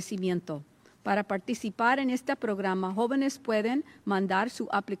crecimiento. Para participar en este programa, jóvenes pueden mandar su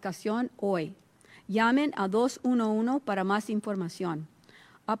aplicación hoy. Llamen a 211 para más información.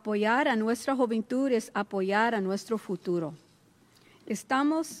 Apoyar a nuestra juventud es apoyar a nuestro futuro.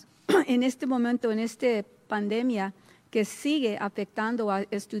 Estamos en este momento, en esta pandemia, que sigue afectando a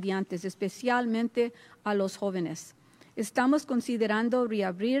estudiantes, especialmente a los jóvenes. Estamos considerando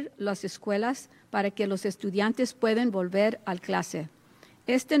reabrir las escuelas para que los estudiantes puedan volver a clase.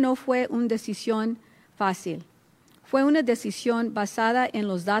 Esta no fue una decisión fácil. Fue una decisión basada en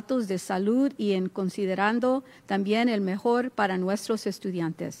los datos de salud y en considerando también el mejor para nuestros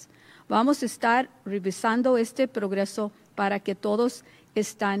estudiantes. Vamos a estar revisando este progreso para que todos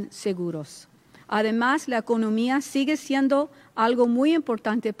estén seguros. Además, la economía sigue siendo algo muy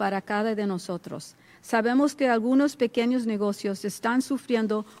importante para cada de nosotros. Sabemos que algunos pequeños negocios están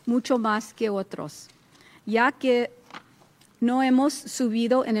sufriendo mucho más que otros. Ya que no hemos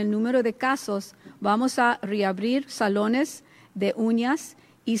subido en el número de casos, vamos a reabrir salones de uñas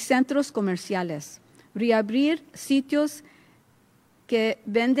y centros comerciales, reabrir sitios que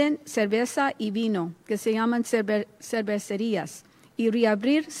venden cerveza y vino, que se llaman cervecerías, y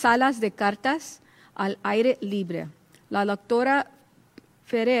reabrir salas de cartas al aire libre. La doctora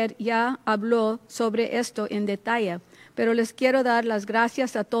Ferrer ya habló sobre esto en detalle, pero les quiero dar las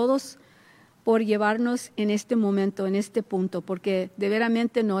gracias a todos por llevarnos en este momento, en este punto, porque de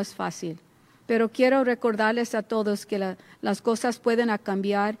veramente no es fácil. Pero quiero recordarles a todos que las cosas pueden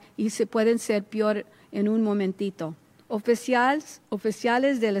cambiar y se pueden ser peor en un momentito.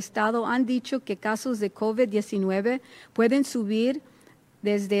 Oficiales del Estado han dicho que casos de COVID-19 pueden subir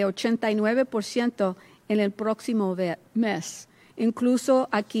desde 89% en el próximo mes, incluso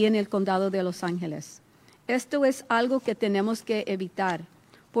aquí en el Condado de Los Ángeles. Esto es algo que tenemos que evitar.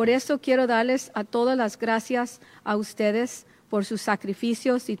 Por eso quiero darles a todas las gracias a ustedes por sus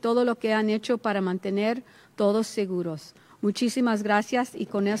sacrificios y todo lo que han hecho para mantener todos seguros. Muchísimas gracias y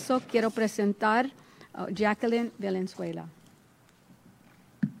con eso quiero presentar a Jacqueline Valenzuela.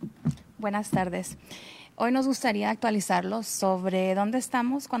 Buenas tardes. Hoy nos gustaría actualizarlos sobre dónde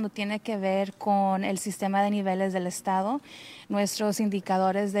estamos cuando tiene que ver con el sistema de niveles del Estado, nuestros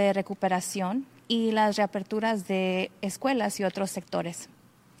indicadores de recuperación y las reaperturas de escuelas y otros sectores.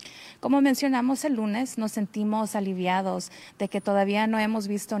 Como mencionamos el lunes, nos sentimos aliviados de que todavía no hemos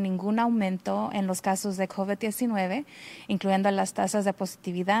visto ningún aumento en los casos de COVID-19, incluyendo las tasas de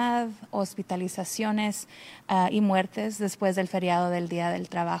positividad, hospitalizaciones y muertes después del feriado del Día del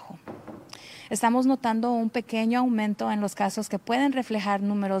Trabajo. Estamos notando un pequeño aumento en los casos que pueden reflejar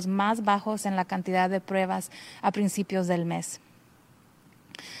números más bajos en la cantidad de pruebas a principios del mes.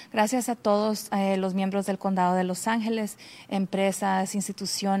 Gracias a todos los miembros del Condado de Los Ángeles, empresas,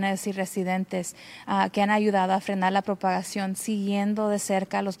 instituciones y residentes que han ayudado a frenar la propagación siguiendo de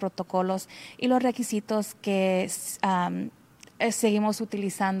cerca los protocolos y los requisitos que seguimos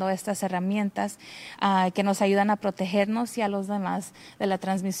utilizando estas herramientas que nos ayudan a protegernos y a los demás de la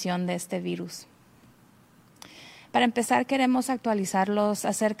transmisión de este virus. Para empezar, queremos actualizarlos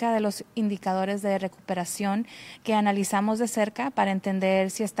acerca de los indicadores de recuperación que analizamos de cerca para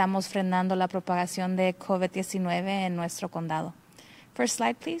entender si estamos frenando la propagación de COVID-19 en nuestro condado. First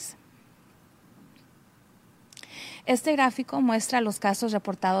slide, please. Este gráfico muestra los casos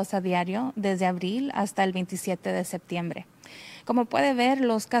reportados a diario desde abril hasta el 27 de septiembre. Como puede ver,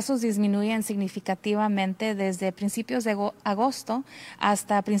 los casos disminuyen significativamente desde principios de agosto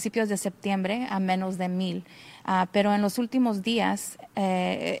hasta principios de septiembre a menos de 1,000. Pero en los últimos días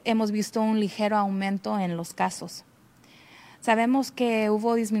hemos visto un ligero aumento en los casos. Sabemos que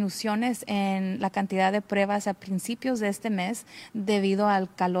hubo disminuciones en la cantidad de pruebas a principios de este mes debido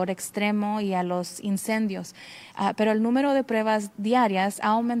al calor extremo y a los incendios, pero el número de pruebas diarias ha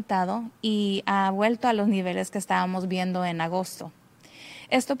aumentado y ha vuelto a los niveles que estábamos viendo en agosto.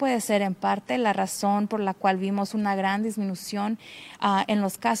 Esto puede ser en parte la razón por la cual vimos una gran disminución en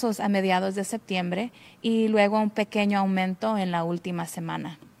los casos a mediados de septiembre y luego un pequeño aumento en la última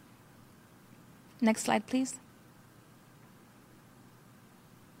semana. Next slide, please.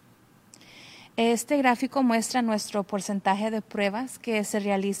 Este gráfico muestra nuestro porcentaje de pruebas que se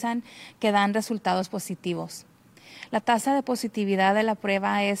realizan que dan resultados positivos. La tasa de positividad de la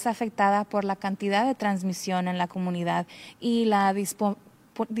prueba es afectada por la cantidad de transmisión en la comunidad y la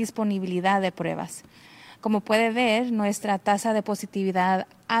disponibilidad de pruebas. Como puede ver, nuestra tasa de positividad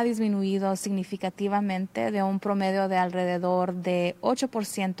ha disminuido significativamente de un promedio de alrededor de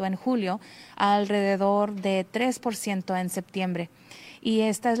 8% en julio a alrededor de 3% en septiembre. Y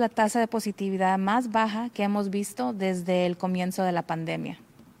esta es la tasa de positividad más baja que hemos visto desde el comienzo de la pandemia.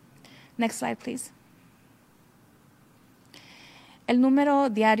 Next slide, please. El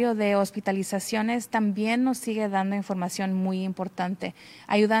número diario de hospitalizaciones también nos sigue dando información muy importante,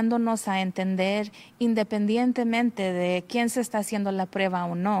 ayudándonos a entender, independientemente de quién se está haciendo la prueba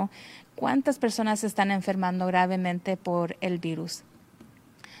o no, cuántas personas se están enfermando gravemente por el virus.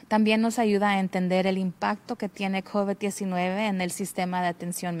 También nos ayuda a entender el impacto que tiene COVID-19 en el sistema de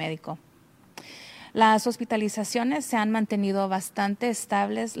atención médico. Las hospitalizaciones se han mantenido bastante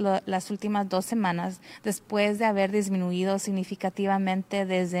estables las últimas 2 semanas después de haber disminuido significativamente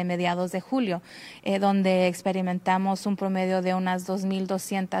desde mediados de julio, donde experimentamos un promedio de unas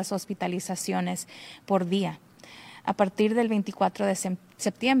 2,200 hospitalizaciones por día. A partir del 24 de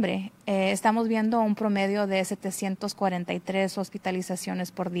septiembre, estamos viendo un promedio de 743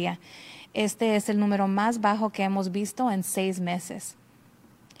 hospitalizaciones por día. Este es el número más bajo que hemos visto en 6 meses.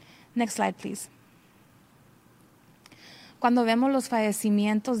 Next slide, please. Cuando vemos los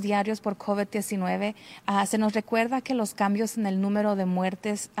fallecimientos diarios por COVID-19, se nos recuerda que los cambios en el número de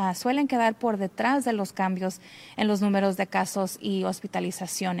muertes suelen quedar por detrás de los cambios en los números de casos y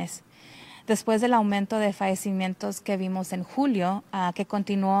hospitalizaciones. Después del aumento de fallecimientos que vimos en julio, que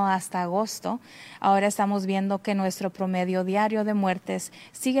continuó hasta agosto, ahora estamos viendo que nuestro promedio diario de muertes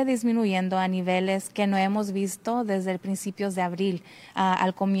sigue disminuyendo a niveles que no hemos visto desde principios de abril,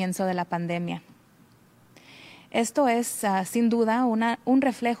 al comienzo de la pandemia. Esto es, sin duda, un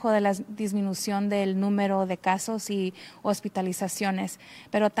reflejo de la disminución del número de casos y hospitalizaciones,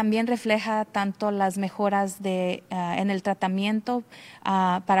 pero también refleja tanto las mejoras en el tratamiento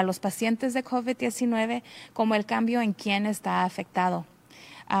para los pacientes de COVID-19 como el cambio en quién está afectado.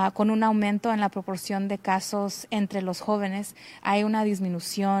 Con un aumento en la proporción de casos entre los jóvenes, hay una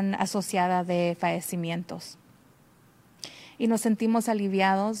disminución asociada de fallecimientos. Y nos sentimos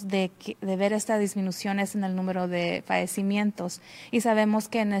aliviados de ver estas disminuciones en el número de fallecimientos y sabemos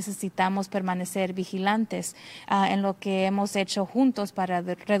que necesitamos permanecer vigilantes en lo que hemos hecho juntos para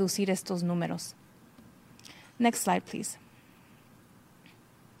reducir estos números. Next slide, please.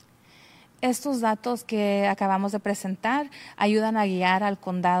 Estos datos que acabamos de presentar ayudan a guiar al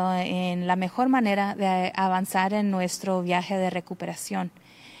condado en la mejor manera de avanzar en nuestro viaje de recuperación.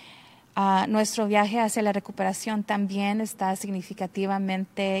 Nuestro viaje hacia la recuperación también está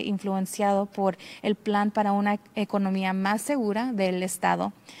significativamente influenciado por el plan para una economía más segura del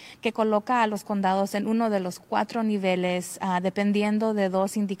Estado, que coloca a los condados en uno de los 4 niveles, dependiendo de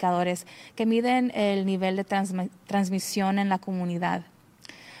 2 indicadores que miden el nivel de transmisión en la comunidad.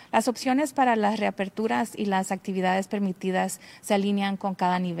 Las opciones para las reaperturas y las actividades permitidas se alinean con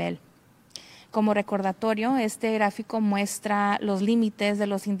cada nivel. Como recordatorio, este gráfico muestra los límites de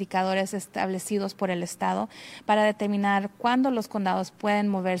los indicadores establecidos por el Estado para determinar cuándo los condados pueden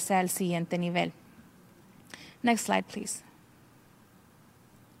moverse al siguiente nivel. Next slide, please.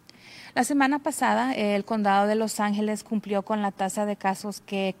 La semana pasada, el condado de Los Ángeles cumplió con la tasa de casos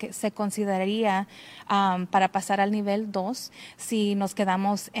que se consideraría para pasar al nivel 2 si nos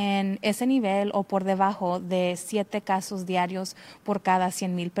quedamos en ese nivel o por debajo de 7 casos diarios por cada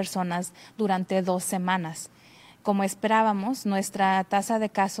 100,000 personas durante 2 semanas. Como esperábamos, nuestra tasa de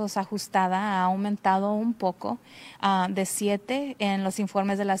casos ajustada ha aumentado un poco, de 7 en los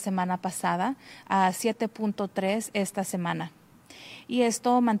informes de la semana pasada a 7.3 esta semana. Y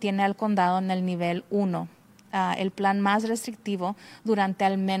esto mantiene al condado en el nivel 1, el plan más restrictivo durante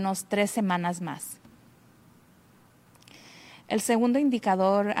al menos 3 semanas más. El segundo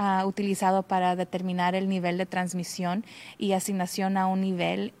indicador utilizado para determinar el nivel de transmisión y asignación a un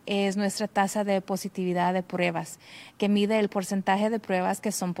nivel es nuestra tasa de positividad de pruebas, que mide el porcentaje de pruebas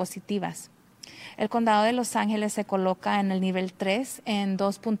que son positivas. El condado de Los Ángeles se coloca en el nivel 3 en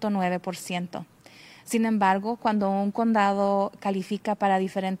 2.9%. Sin embargo, cuando un condado califica para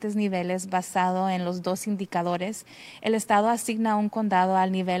diferentes niveles basado en los 2 indicadores, el Estado asigna un condado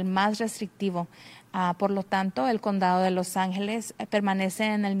al nivel más restrictivo. Por lo tanto, el condado de Los Ángeles permanece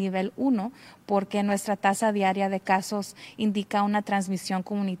en el nivel 1 porque nuestra tasa diaria de casos indica una transmisión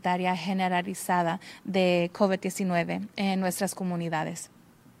comunitaria generalizada de COVID-19 en nuestras comunidades.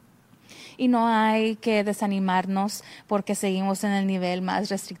 Y no hay que desanimarnos porque seguimos en el nivel más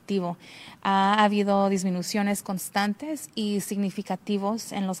restrictivo. Ha habido disminuciones constantes y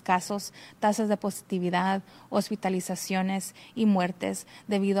significativos en los casos, tasas de positividad, hospitalizaciones y muertes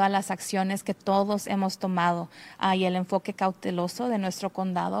debido a las acciones que todos hemos tomado y el enfoque cauteloso de nuestro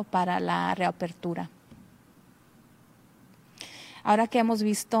condado para la reapertura. Ahora que hemos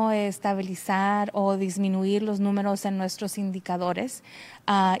visto estabilizar o disminuir los números en nuestros indicadores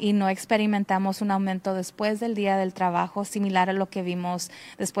y no experimentamos un aumento después del Día del Trabajo similar a lo que vimos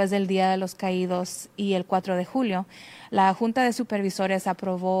después del Día de los Caídos y el 4 de julio, la Junta de Supervisores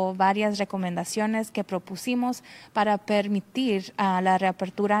aprobó varias recomendaciones que propusimos para permitir la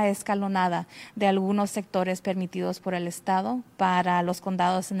reapertura escalonada de algunos sectores permitidos por el Estado para los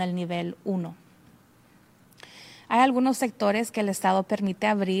condados en el nivel 1. Hay algunos sectores que el Estado permite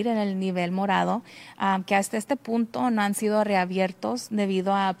abrir en el nivel morado que hasta este punto no han sido reabiertos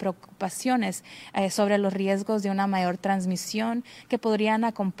debido a preocupaciones sobre los riesgos de una mayor transmisión que podrían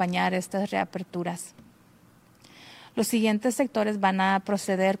acompañar estas reaperturas. Los siguientes sectores van a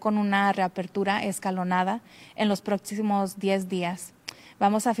proceder con una reapertura escalonada en los próximos 10 días.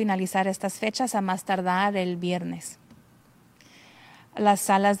 Vamos a finalizar estas fechas a más tardar el viernes. Las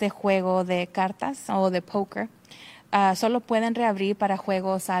salas de juego de cartas o de póker solo pueden reabrir para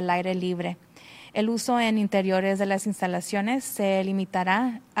juegos al aire libre. El uso en interiores de las instalaciones se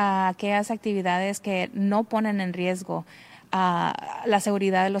limitará a aquellas actividades que no ponen en riesgo la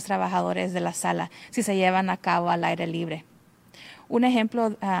seguridad de los trabajadores de la sala si se llevan a cabo al aire libre. Un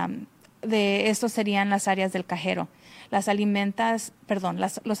ejemplo de esto serían las áreas del cajero. Los alimentos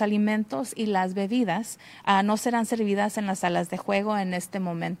y las bebidas no serán servidas en las salas de juego en este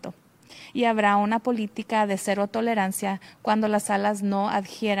momento. Y habrá una política de cero tolerancia cuando las salas no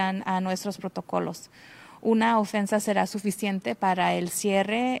adhieran a nuestros protocolos. Una ofensa será suficiente para el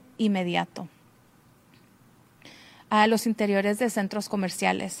cierre inmediato. Los interiores de centros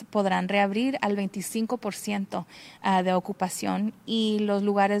comerciales podrán reabrir al 25% de ocupación y los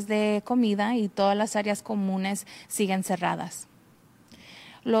lugares de comida y todas las áreas comunes siguen cerradas.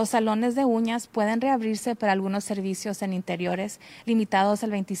 Los salones de uñas pueden reabrirse para algunos servicios en interiores, limitados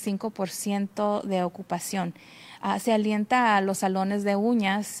al 25% de ocupación. Se alienta a los salones de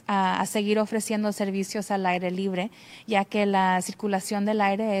uñas a seguir ofreciendo servicios al aire libre, ya que la circulación del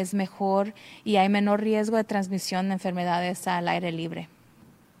aire es mejor y hay menor riesgo de transmisión de enfermedades al aire libre.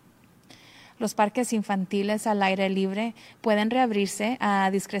 Los parques infantiles al aire libre pueden reabrirse a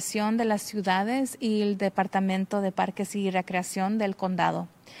discreción de las ciudades y el Departamento de Parques y Recreación del condado.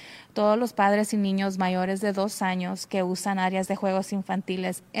 Todos los padres y niños mayores de 2 años que usan áreas de juegos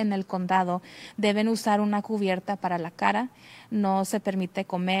infantiles en el condado deben usar una cubierta para la cara. No se permite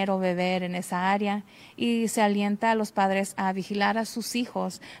comer o beber en esa área y se alienta a los padres a vigilar a sus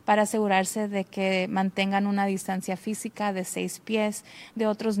hijos para asegurarse de que mantengan una distancia física de 6 pies de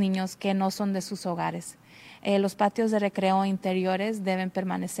otros niños que no son de sus hogares. Los patios de recreo interiores deben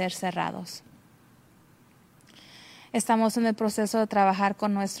permanecer cerrados. Estamos en el proceso de trabajar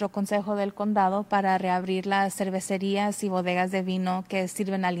con nuestro Consejo del Condado para reabrir las cervecerías y bodegas de vino que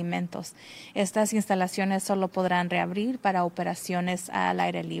sirven alimentos. Estas instalaciones solo podrán reabrir para operaciones al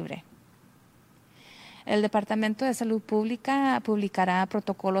aire libre. El Departamento de Salud Pública publicará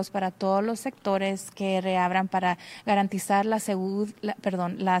protocolos para todos los sectores que reabran para garantizar la salud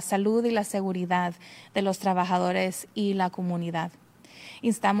y la seguridad de los trabajadores y la comunidad.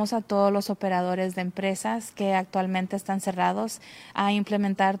 Instamos a todos los operadores de empresas que actualmente están cerrados a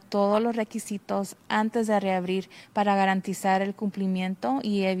implementar todos los requisitos antes de reabrir para garantizar el cumplimiento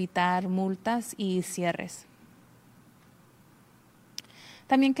y evitar multas y cierres.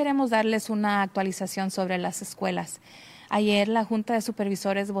 También queremos darles una actualización sobre las escuelas. Ayer la Junta de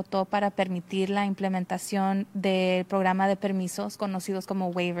Supervisores votó para permitir la implementación del programa de permisos conocidos como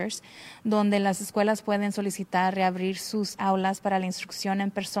waivers, donde las escuelas pueden solicitar reabrir sus aulas para la instrucción en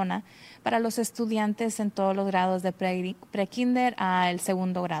persona para los estudiantes en todos los grados de pre-kinder al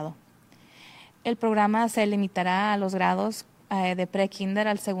segundo grado. El programa se limitará a los grados de pre-kinder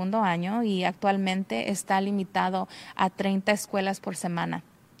al segundo año y actualmente está limitado a 30 escuelas por semana.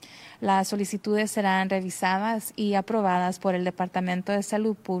 Las solicitudes serán revisadas y aprobadas por el Departamento de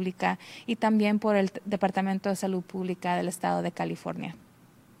Salud Pública y también por el Departamento de Salud Pública del Estado de California.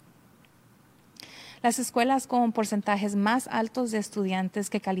 Las escuelas con porcentajes más altos de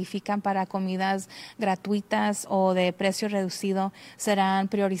estudiantes que califican para comidas gratuitas o de precio reducido serán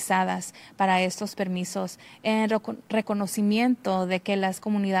priorizadas para estos permisos en reconocimiento de que las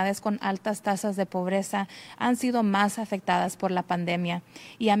comunidades con altas tasas de pobreza han sido más afectadas por la pandemia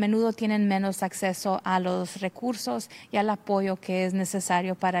y a menudo tienen menos acceso a los recursos y al apoyo que es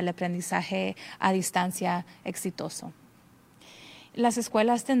necesario para el aprendizaje a distancia exitoso. Las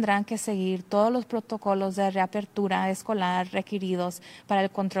escuelas tendrán que seguir todos los protocolos de reapertura escolar requeridos para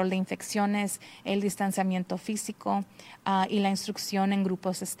el control de infecciones, el distanciamiento físico y la instrucción en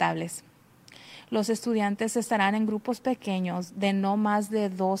grupos estables. Los estudiantes estarán en grupos pequeños de no más de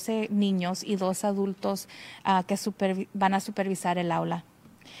 12 niños y 2 adultos que van a supervisar el aula.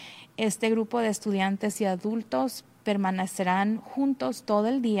 Este grupo de estudiantes y adultos permanecerán juntos todo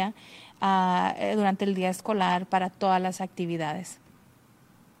el día durante el día escolar para todas las actividades.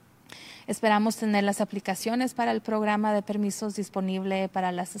 Esperamos tener las aplicaciones para el programa de permisos disponible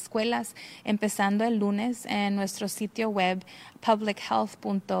para las escuelas empezando el lunes en nuestro sitio web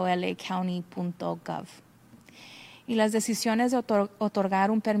publichealth.lacounty.gov. Y las decisiones de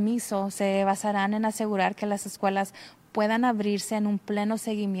otorgar un permiso se basarán en asegurar que las escuelas puedan abrirse en un pleno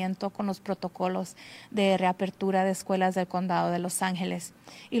seguimiento con los protocolos de reapertura de escuelas del Condado de Los Ángeles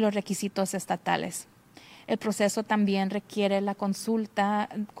y los requisitos estatales. El proceso también requiere la consulta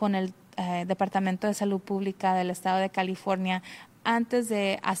con el Departamento de Salud Pública del Estado de California antes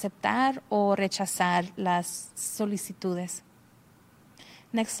de aceptar o rechazar las solicitudes.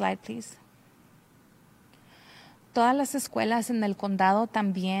 Next slide, please. Todas las escuelas en el condado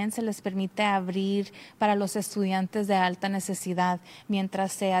también se les permite abrir para los estudiantes de alta necesidad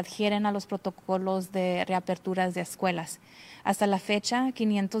mientras se adhieren a los protocolos de reaperturas de escuelas. Hasta la fecha,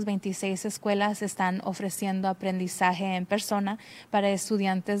 526 escuelas están ofreciendo aprendizaje en persona para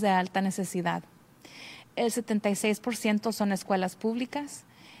estudiantes de alta necesidad. El 76% son escuelas públicas,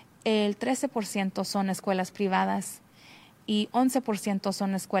 el 13% son escuelas privadas y 11%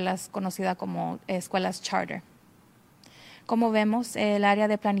 son escuelas conocidas como escuelas charter. Como vemos, el área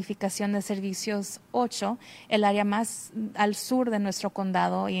de planificación de servicios 8, el área más al sur de nuestro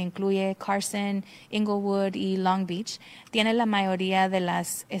condado y incluye Carson, Inglewood y Long Beach, tiene la mayoría de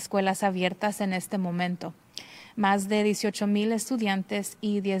las escuelas abiertas en este momento. Más de 18,000 estudiantes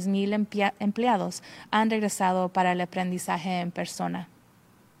y 10,000 empleados han regresado para el aprendizaje en persona.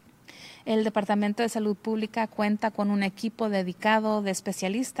 El Departamento de Salud Pública cuenta con un equipo dedicado de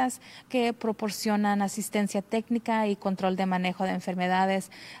especialistas que proporcionan asistencia técnica y control de manejo de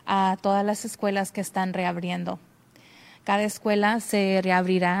enfermedades a todas las escuelas que están reabriendo. Cada escuela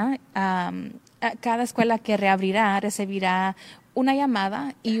que reabrirá recibirá una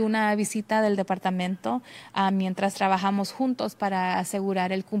llamada y una visita del departamento mientras trabajamos juntos para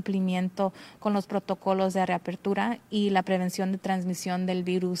asegurar el cumplimiento con los protocolos de reapertura y la prevención de transmisión del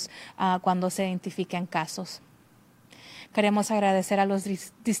virus cuando se identifiquen casos. Queremos agradecer a los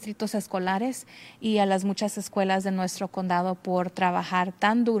distritos escolares y a las muchas escuelas de nuestro condado por trabajar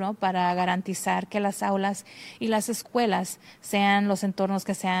tan duro para garantizar que las aulas y las escuelas sean los entornos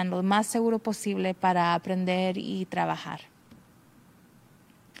que sean lo más seguro posible para aprender y trabajar.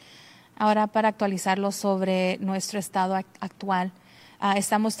 Ahora, para actualizarlo sobre nuestro estado actual,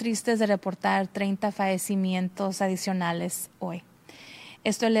 estamos tristes de reportar 30 fallecimientos adicionales hoy.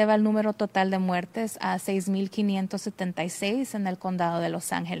 Esto eleva el número total de muertes a 6,576 en el condado de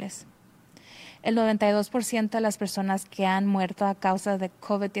Los Ángeles. El 92% de las personas que han muerto a causa de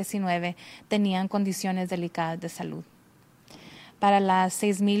COVID-19 tenían condiciones delicadas de salud. Para las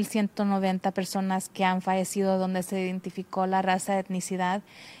 6,190 personas que han fallecido donde se identificó la raza de etnicidad,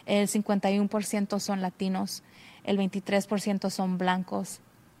 el 51% son latinos, el 23% son blancos,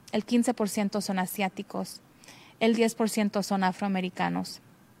 el 15% son asiáticos, el 10% son afroamericanos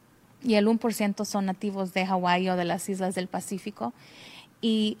y el 1% son nativos de Hawái o de las islas del Pacífico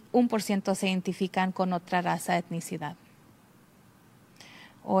y 1% se identifican con otra raza de etnicidad.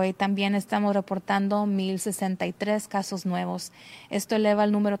 Hoy también estamos reportando 1,063 casos nuevos. Esto eleva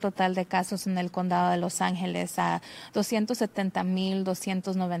el número total de casos en el condado de Los Ángeles a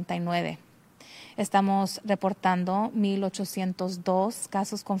 270,299. Estamos reportando 1,802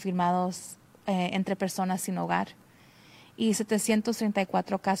 casos confirmados entre personas sin hogar y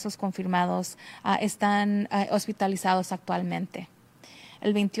 734 casos confirmados están hospitalizados actualmente.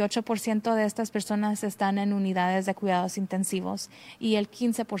 El 28% de estas personas están en unidades de cuidados intensivos y el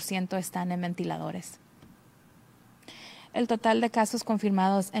 15% están en ventiladores. El total de casos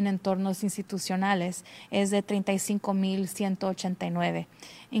confirmados en entornos institucionales es de 35,189,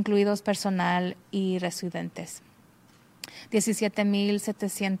 incluidos personal y residentes.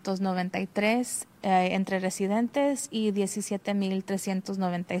 17,793 entre residentes y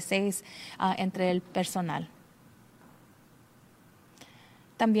 17,396 entre el personal.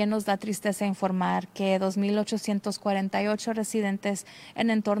 También nos da tristeza informar que 2,848 residentes en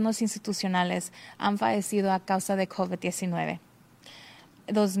entornos institucionales han fallecido a causa de COVID-19.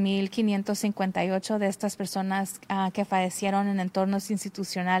 2,558 de estas personas que fallecieron en entornos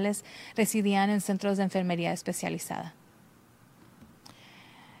institucionales residían en centros de enfermería especializada.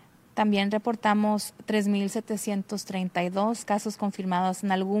 También reportamos 3,732 casos confirmados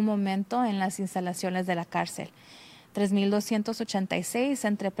en algún momento en las instalaciones de la cárcel. 3,286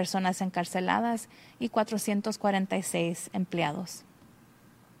 entre personas encarceladas y 446 empleados.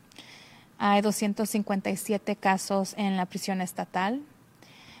 Hay 257 casos en la prisión estatal,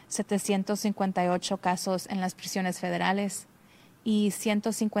 758 casos en las prisiones federales y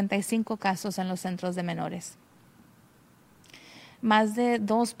 155 casos en los centros de menores. Más de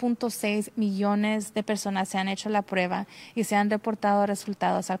 2.6 millones de personas se han hecho la prueba y se han reportado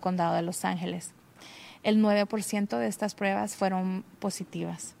resultados al condado de Los Ángeles. El 9% de estas pruebas fueron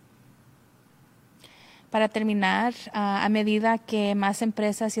positivas. Para terminar, a medida que más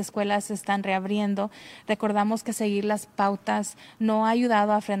empresas y escuelas se están reabriendo, recordamos que seguir las pautas nos ha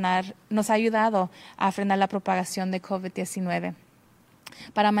ayudado a frenar la propagación de COVID-19.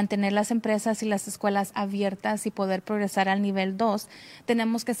 Para mantener las empresas y las escuelas abiertas y poder progresar al nivel 2,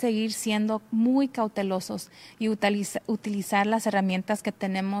 tenemos que seguir siendo muy cautelosos y utilizar las herramientas que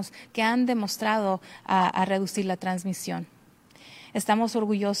tenemos que han demostrado a reducir la transmisión. Estamos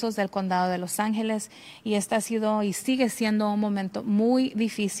orgullosos del condado de Los Ángeles y este ha sido y sigue siendo un momento muy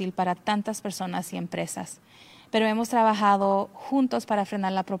difícil para tantas personas y empresas. Pero hemos trabajado juntos para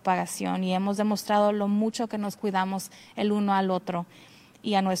frenar la propagación y hemos demostrado lo mucho que nos cuidamos el uno al otro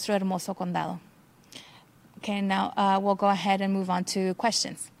y a nuestro hermoso condado. Okay, now we'll go ahead and move on to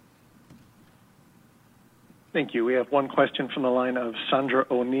questions. Thank you. We have one question from the line of Sandra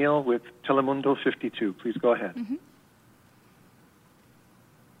O'Neill with Telemundo 52. Please go ahead. Mm-hmm.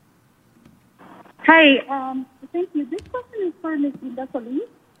 Hi, thank you. This question is for Ms. Hilda Solís.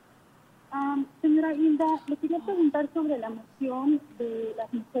 Señora Hilda, le quería preguntar sobre la moción de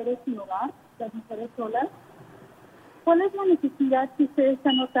las mujeres sin hogar, las mujeres solas. ¿Cuál es la necesidad que usted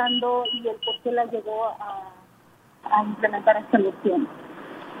está notando y el por qué la llevó a implementar esta moción?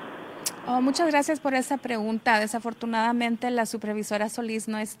 Muchas gracias por esa pregunta. Desafortunadamente la supervisora Solís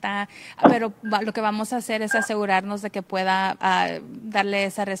no está, pero lo que vamos a hacer es asegurarnos de que pueda darle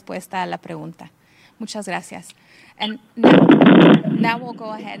esa respuesta a la pregunta. Muchas gracias. And now we'll go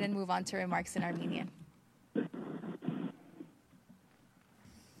ahead and move on to remarks in Armenian.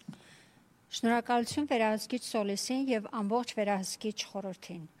 Շնորհակալություն վերահսկիչ Սոլիսին եւ ամբողջ վերահսկիչ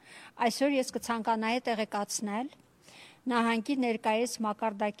խորհրդին։ Այսօր ես կցանկանայի տեղեկացնել նահանգի ներկայիս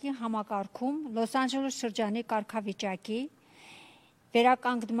մակարդակի համակարգում Լոս Անջելես շրջանի կարգավիճակի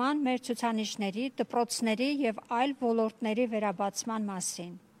վերականգնման մեր ցուցանիշների, դպրոցների եւ այլ ոլորտների վերաբացման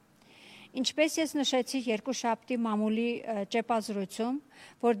մասին։ Ինչպես ես նշեցի երկուշաբթի մամուլի ճեպազրույցում,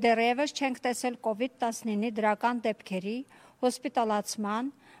 որ դեռևս չենք տեսել COVID-19-ի դրական դեպքերի,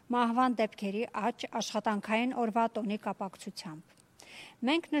 հոսպիտալացման, մահվան դեպքերի աճ աշխատանքային օրվա տոնի կապակցությամբ։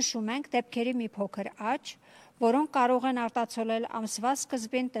 Մենք նշում ենք դեպքերի մի փոքր աճ, որոնք կարող են արտացոլել ամսվա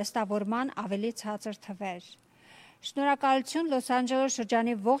սկզբին տեստավորման ավելի ցածր թվեր։ Շնորհակալություն Լոս Անջելես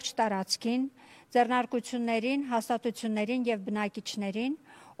շրջանի ողջ տարածքին, ձեռնարկություններին, հաստատություններին եւ բնակիչներին,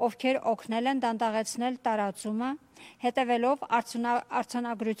 ովքեր օգնել են դանդաղեցնել տարածումը, հետևելով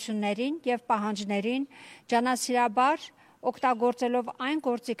արձանագրություններին եւ պահանջներին, ջանասիրաբար օգտագործելով այն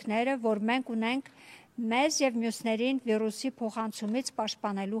գործիքները, որ մենք ունենք մեզ եւ մյուսներին վիրուսի փոխանցումից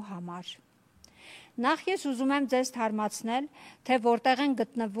պաշտպանելու համար։ Նախ ես ուզում եմ ձեզ թարմացնել, թե որտեղ են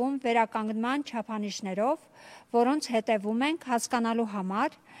գտնվում վերականգնման չափանիշներով, որոնց հետևում ենք հասկանալու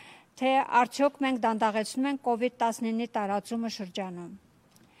համար, թե արդյոք մենք դանդաղեցնում ենք COVID-19-ի տարածումը շրջանում։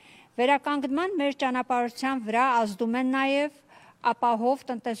 Վերականգնման մեր ճանապարհության վրա ազդում են նաև ապահով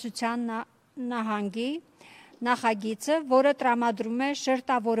տնտեսության նահանգի նախագիծը, որը տրամադրում է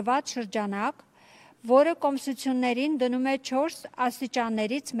շերտավորված շրջանակ, որը կոմսություններին դնում է 4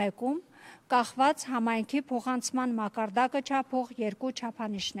 աստիճաններից մեկում, կախված համայնքի փոխանցման մակարդակը չափող 2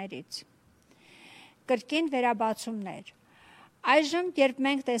 չափանիշներից։ Կրկին վերաբացումներ։ Այժմ, երբ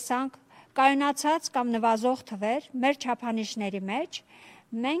մենք տեսանք կայունացած կամ նվազող թվեր մեր չափանիշների մեջ,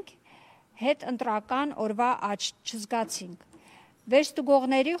 մենք հետ ընտրական օրվա աճ չզգացինք։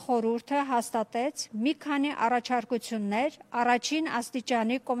 Վերստուգողների խորհուրդը հաստատեց մի քանի առաջարկություններ առաջին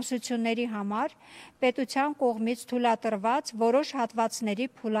աստիճանի կոմսությունների համար պետության կողմից թույլատրված որոշ հատվածների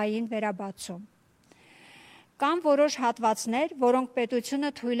փուլային վերաբացում։ Կան որոշ հատվածներ, որոնք պետությունը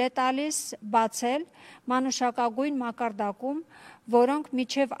թույլ է տալիս բացել մանուշակագույն մակարդակում, որոնք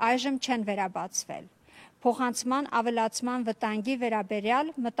մինչև այժմ չեն վերաբացվել։ Փոխանցման ավելացման վտանգի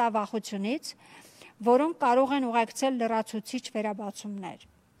վերաբերյալ մտավախությունից, որոնք կարող են ուղեկցել լրացուցիչ վերաբացումներ։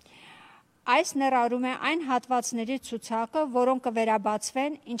 Այս ներառում է այն հատվածների ցուցակը, որոնք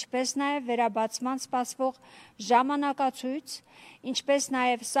կվերաբացվեն, ինչպես նաև վերաբացման սպասվող ժամանակացույց, ինչպես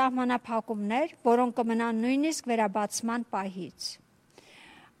նաև սահմանափակումներ, որոնք կմնան նույնիսկ վերաբացման պահից։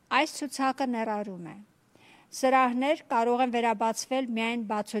 Այս ցուցակը ներառում է. սրահներ կարող են վերաբացվել միայն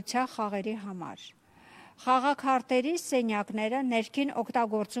բացօթյա խաղերի համար։ Խաղաքարտերի սենյակները ներքին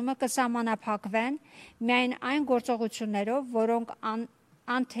օգտագործումը կսահմանափակվեն միայն այն գործողություններով, որոնք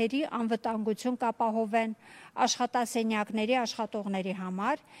անթերի անվտանգություն կապահովեն աշխատասենյակների աշխատողների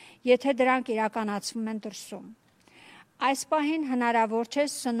համար, եթե դրանք իրականացվում են դրսում։ Այս պահին հնարավոր չէ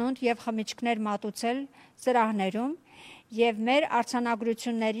սնունդ եւ խմիչքներ մատուցել սրահներում եւ մեր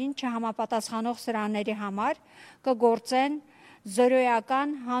արձանագրություններին չհամապատասխանող սրահների համար կգործեն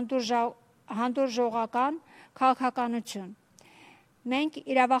զորոյական հանդուրժողական քաղաքականություն։ Մենք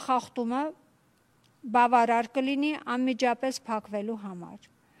իրավախախտումը բավարար կլինի անմիջապես փակվելու համար։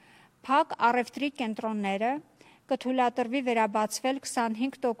 Փակ առևտրի կենտրոնները կթույլատրվի վերաբացվել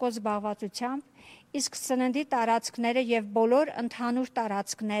 25% զբաղվածությամբ, իսկ սննդի տարածքները եւ բոլոր ընդհանուր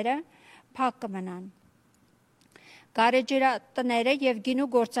տարածքները փակ կմնան։ Գարեջրատները եւ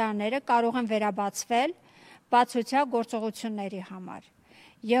գինու գործարանները կարող են վերաբացվել բացօթյա գործողությունների համար։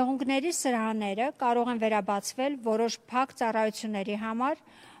 Եղունգների սրահները կարող են վերաբացվել որոշ փակ ծառայությունների համար,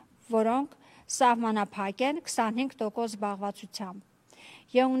 որոնք սահմանափակ են 25% զբաղվածությամբ։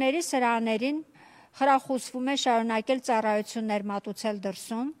 Եղունգների սրահներին խրախուսվում է շարունակել ծառայություններ մատուցել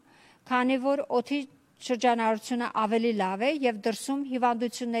դրսում, քանի որ օդի շրջանառությունը ավելի լավ է եւ դրսում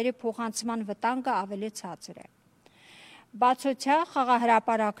հիվանդությունների փոխանցման վտանգը ավելի ցածր է։ Բացօթյա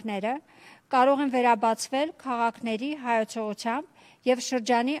խաղահրապարակները կարող են վերաբացվել քաղաքների հայեցողությամբ եւ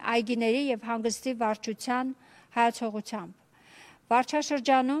շրջանի այգիների եւ հանգստի վարչության հայեցողությամբ։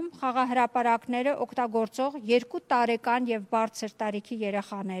 Վարչաշրջանում խաղահրապարակները օգտագործող 2 տարեկան եւ բարձր տարիքի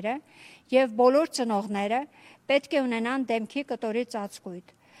երեխաները եւ բոլոր ծնողները պետք է ունենան դեմքի կտորի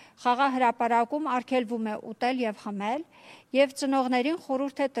ծածկույթ։ Խաղահրապարակում արգելվում է ուտել եւ խմել եւ ծնողներին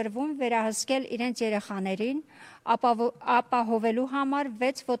խորհուրդ է տրվում վերահսկել իրենց երեխաներին ապահովելու համար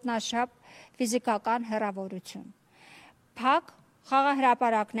 6 ոտնաշապ ֆիզիկական հեռավորություն։ Փակ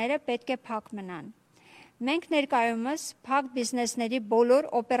խաղահրապարակները պետք է փակ մնան։ Մենք ներկայումս փակ բիզնեսների բոլոր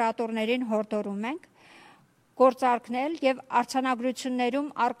օպերատորներին հորդորում ենք գործարկնել եւ արձանագրություններում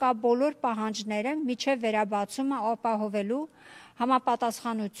արկա բոլոր պահանջները միջև վերաբացումը ապահովելու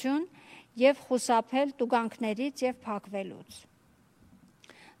համապատասխանություն եւ խուսափել տուգանքներից եւ փակվելուց։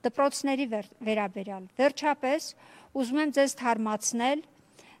 Դպրոցների վերաբերյալ վերջապես ուզում եմ ձեզ թարմացնել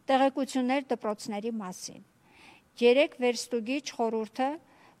տեղեկություններ դպրոցների մասին։ 3 վերստուգիչ խորհուրդը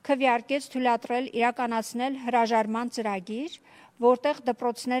քվեարկեց թույլատրել իրականացնել հրաժարման ծրագիր, որտեղ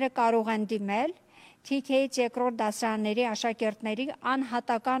դպրոցները կարող են դիմել TK-ից երկրորդ դասարանների աշակերտների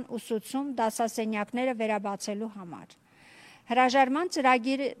անհատական ուսուցում դասասենյակները վերաբացելու համար։ Հրաժարման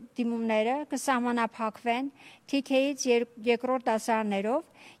ծրագիր դիմումները կսահմանափակվեն TK-ից երկրորդ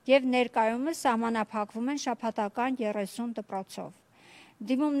դասարաններով եւ ներկայումս սահմանափակվում են շաբաթական 30 դպրոցով։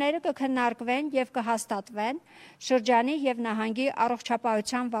 Դիմումները կքննարկվեն եւ կհաստատվեն շրջանի եւ նահանգի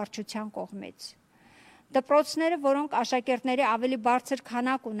առողջապահության վարչության կողմից։ Դպրոցները, որոնք աշակերտների ավելի բարձր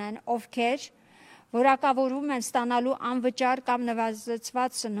քանակ ունեն, ովքեր որակավորվում են ստանալու անվճար կամ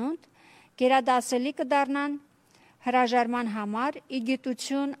նվազեցված սնունդ, գերադասելի կդառնան հրաժարման համար ի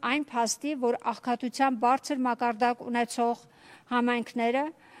գիտություն այն փաստի, որ աղքատության բարձր մակարդակ ունեցող համայնքները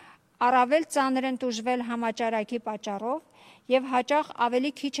առավել ծանր են տուժվել համաճարակի պատճառով եւ հաճախ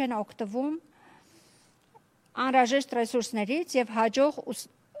ավելի քիչ են օգտվում անհրաժեշտ ռեսուրսներից եւ հաջող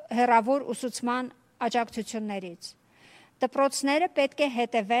հեռավոր ուսուցման աջակցություններից։ Դպրոցները պետք է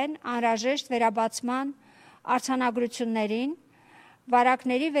հետևեն անհրաժեշտ վերաբացման արձանագրություններին,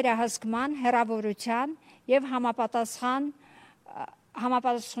 վարակների վերահսկման, հեռավորության եւ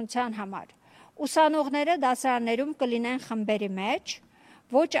համապատասխանության համար։ Ուսանողները դասարաններում կլինեն խմբերի մեջ,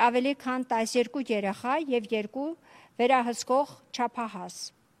 ոչ ավելի քան 12 երեխա եւ 2 վերահսկող չափահաս։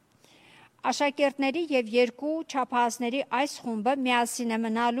 Աշակերտների եւ 2 չափահասների այս խումբը միասին է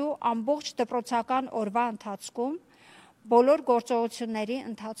մնալու ամբողջ դպրոցական օրվա ընթացքում, բոլոր գործողությունների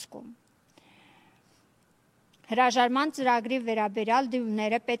ընթացքում։ Հրաժարման ծրագրի վերաբերյալ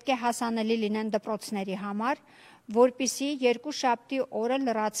դիմումները պետք է հասանելի լինեն դպրոցների համար, որպիսի երկուշաբթի օրը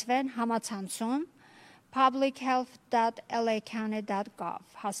լրացվեն համացանցում publichealth.lacounty.gov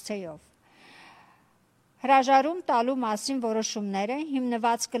հասցեով։ Հրաժարում տալու մասին որոշումները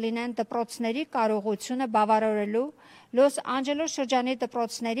հիմնված կլինեն դպրոցների կարողությունը բավարարելու Լոս Անջելես շրջանի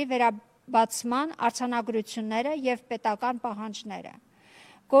դպրոցների վերաբացման արձանագրությունները եւ պետական պահանջները։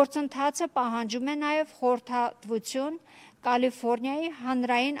 Գործընթացը պահանջում է նաև խորհրդատվություն Կալիֆոռնիայի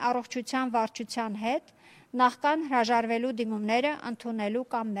հանրային առողջության վարչության հետ նախքան հրաժարվելու դիմումները ընդունելու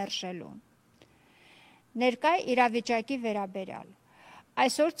կամ մերժելու։ Ներկայ իրավիճակի վերաբերյալ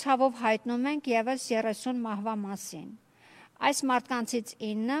այսօր ցավով հայտնում ենք եւս 30 մահվա մասին։ Այս մարդկանցից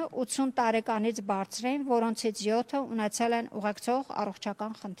 9 80 տարեկանից բարձր են, որոնցից 7-ը ունեցել են ուղեկցող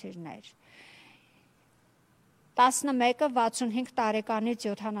առողջական խնդիրներ։ 11-ը 65 տարեկանից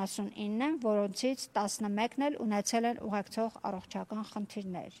 79 են, որոնցից 11-ն էլ ունեցել են ուղեկցող առողջական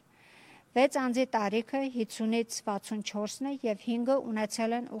խնդիրներ։ 6 անձի տարիքը 50-ից 64-ն է եւ 5-ը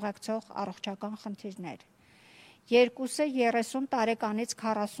ունեցել են ուղեկցող առողջական խնդիրներ։ 2-ը 30 տարեկանից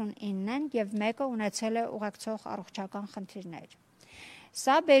 49 են եւ 1-ը ունեցել է ուղեկցող առողջական խնդիրներ։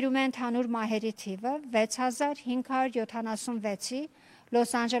 Սա բերում է ընդհանուր մահերի թիվը 6576-ի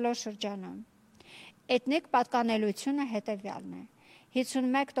Լոս Անջելես շրջանում։ Էթնիկ պատկանելությունը հետևյալն է.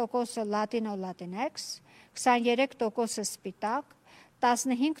 51% լատինո-լատինեքս, 23% սպիտակ,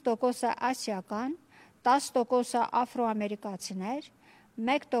 15% ասիական, 10% աֆրոամերիկացիներ,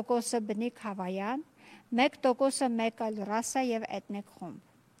 1% բնիկ հավայան, 1% մեկ այլ ռասա եւ էթնիկ խումբ։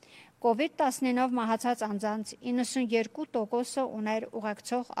 COVID-19-ով մահացած անձանց 92% ուներ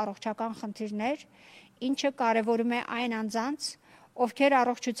ուղեկցող առողջական խնդիրներ, ինչը կարևորում է այն անձանց, ովքեր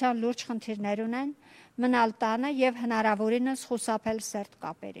առողջության լուրջ խնդիրներ ունեն, մնալ տանը եւ հնարավորինս խուսափել սերտ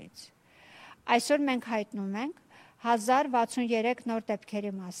կապերից։ Այսօր մենք հայտնում ենք 1063 նոր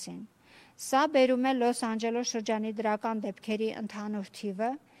դեպքերի մասին։ Սա բերում է Լոս Անջելես շրջանի դրական դեպքերի ընդհանուր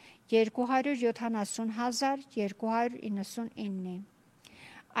թիվը 270,299-ի։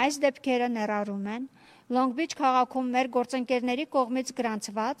 Այս դեպքերը ներառում են Լոնգ Բիչ քաղաքում մեր գործընկերների կողմից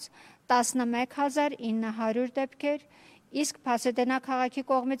գրանցված 11900 դեպքեր, իսկ Փասեդենա քաղաքի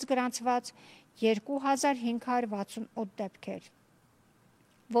կողմից գրանցված 2568 դեպքեր,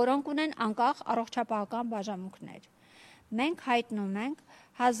 որոնք ունեն անկախ առողջապահական բաժանմունքներ։ Մենք հայտնում ենք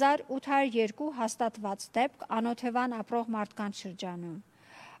 1802 հաստատված դեպք անօթևան ապրող մարդկանց շրջանում։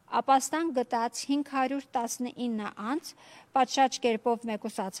 Ապաստան գտած 519 անձ պատշաճ կերպով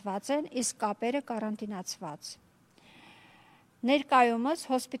մեկուսացված են, իսկ կապերը կարանտինացված։ Ներկայումս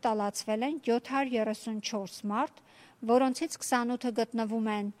հոսպիտալացվել են 734 մարդ, որոնցից 28-ը գտնվում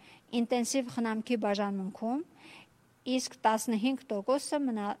են ինտենսիվ խնամքի բաժանմունքում, իսկ 15%-ը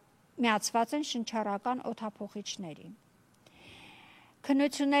միացված են շնչառական օդափոխիչների։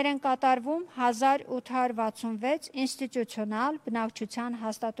 Քննություններ են կատարվում 1866 ինստիտուցիոնալ բնակչության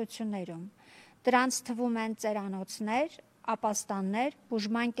հաստատություններում։ Դրանց թվում են ծերանոցներ, ապաստաններ,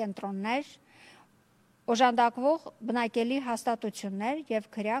 բուժման կենտրոններ, օժանդակվող բնակելի հաստատություններ եւ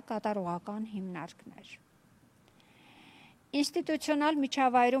քրյա կատարողական հիմնարկներ։ Ինստիտուցիոնալ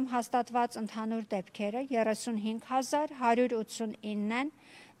միջավայրում հաստատված ընդհանուր դեպքերը 35189 են,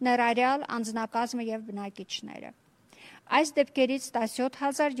 ներառյալ անձնակազմը եւ բնակիչները։ Այս դեպքերից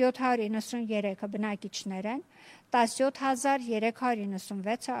 17793-ը բնակիչներ են,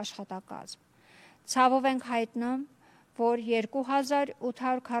 17396-ը աշխատակազմ։ Ցավով ենք հայտնում, որ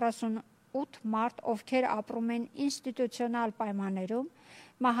 2848 մարդ, ովքեր ապրում են ինստիտուցիոնալ պայմաններում,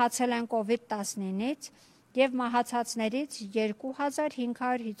 մահացել են COVID-19-ից եւ մահացածներից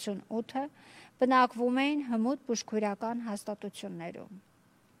 2558-ը բնակվում էին հմուտ բուժքույրական հաստատություններում։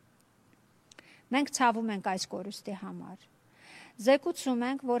 Մենք ցավում ենք այս կորուստի համար։ Զեկուցում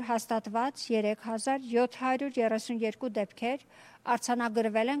ենք, որ հաստատված 3732 դեպքեր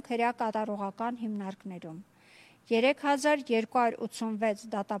արձանագրվել են քրեակատարողական հիմնարկներում, 3286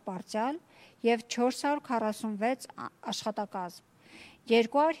 դատապարտյալ եւ 446 աշխատակազմ,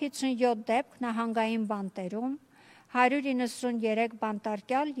 257 դեպք նահանգային բանտերում, 193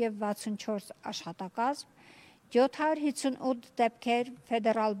 բանտարկյալ եւ 64 աշխատակազմ, 758 դեպքեր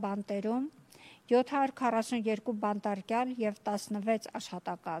ֆեդերալ բանտերում, 742 բանտարկյալ եւ 16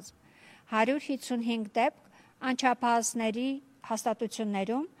 աշխատակազմ, 155 դեպք անչափահասների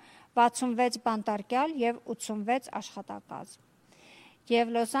հաստատություններում, 66 բանտարկյալ եւ 86 աշխատակազմ։ Եվ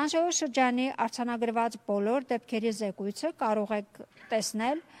Լոս Անջելես շրջանի արձանագրված բոլոր դեպքերի զեկույցը կարող եք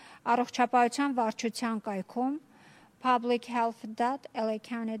տեսնել առողջապահության վարչության կայքում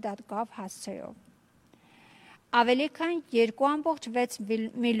publichealth.lacounty.gov հասցեով։ Ավելի քան 2.6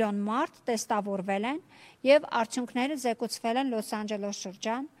 միլիոն մարդ տեստավորվել են եւ արդյունքները զեկուցվել են Լոս Անջելես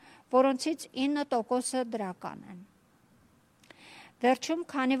շրջան, որոնցից 9%-ը դրական են։ Վերջում,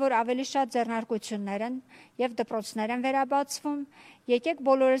 քանի որ ավելի շատ ձեռնարկություններ են եւ դպրոցներ են վերաբացվում, եկեք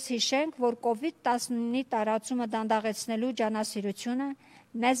բոլորս հիշենք, որ COVID-19-ի տարածումը դանդաղեցնելու ջանասիրությունը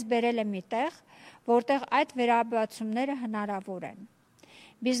մեզ բերել է մի տեղ, որտեղ այդ վերաբացումները հնարավոր են։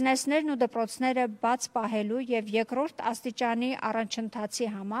 Բիզնեսներն ու դպրոցները բաց պահելու եւ երկրորդ աստիճանի առաջընթացի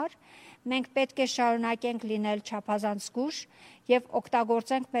համար մենք պետք է շարունակենք լինել չափազանց զգույշ եւ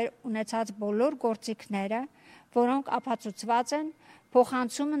օգտագործենք մեր ունեցած բոլոր գործիքները, որոնք ապացուցված են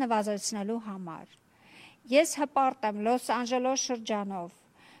փոխանցումը նվազեցնելու համար։ Ես հպարտ եմ Լոս Անջելես շրջանով։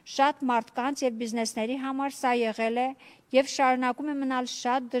 Շատ մարդկանց եւ բիզնեսների համար սա եղել է եւ շարունակում է մնալ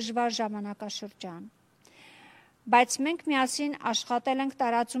շատ դժվար ժամանակաշրջան։ Բայց մենք միասին աշխատել ենք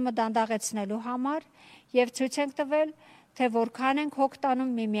տարածումը դանդաղեցնելու համար եւ ցույց ենք տվել, թե որքան ենք հոգ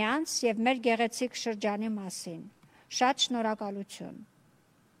տանում միմյանց եւ մեր գեղեցիկ շրջանի մասին։ Շատ շնորհակալություն։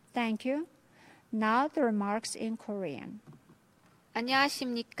 Thank you. Now the remarks in Korean.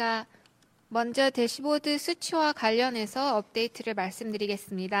 안녕하십니까. 먼저 대시보드 수치와 관련해서 업데이트를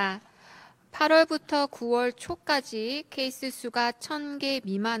말씀드리겠습니다. 8월부터 9월 초까지 케이스 수가 1000개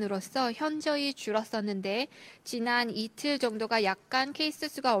미만으로서 현저히 줄었었는데 지난 이틀 정도가 약간 케이스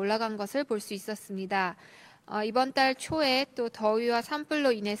수가 올라간 것을 볼 수 있었습니다. 이번 달 초에 또 더위와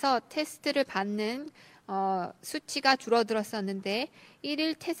산불로 인해서 테스트를 받는 수치가 줄어들었었는데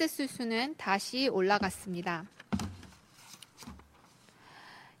 1일 테스트 수는 다시 올라갔습니다.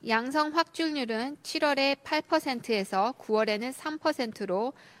 양성 확률률은 7월에 8%에서 9월에는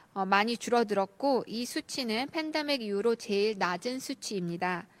 3%로 많이 줄어들었고 이 수치는 팬데믹 이후로 제일 낮은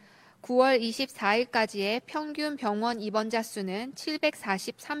수치입니다. 9월 24일까지의 평균 병원 입원자 수는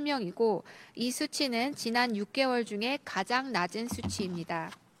 743명이고 이 수치는 지난 6개월 중에 가장 낮은 수치입니다.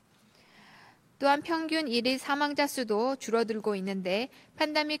 또한 평균 1일 사망자 수도 줄어들고 있는데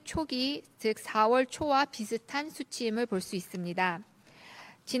팬데믹 초기, 즉 4월 초와 비슷한 수치임을 볼 수 있습니다.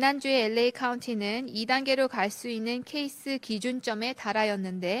 지난주에 LA 카운티는 2단계로 갈 수 있는 케이스 기준점에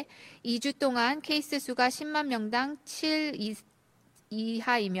달하였는데 2주 동안 케이스 수가 10만 명당 7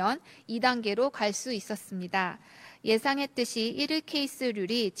 이하이면 2단계로 갈 수 있었습니다. 예상했듯이 1일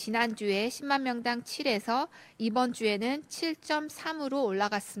케이스률이 지난주에 10만 명당 7에서 이번 주에는 7.3으로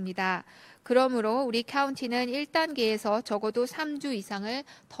올라갔습니다. 그러므로 우리 카운티는 1단계에서 적어도 3주 이상을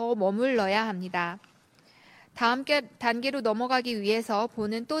더 머물러야 합니다. 다음 단계로 넘어가기 위해서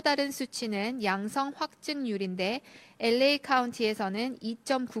보는 또 다른 수치는 양성 확증률인데 LA 카운티에서는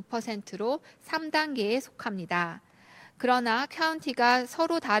 2.9%로 3단계에 속합니다. 그러나 카운티가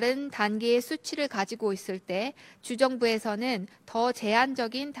서로 다른 단계의 수치를 가지고 있을 때 주정부에서는 더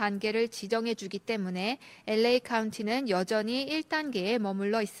제한적인 단계를 지정해 주기 때문에 LA 카운티는 여전히 1단계에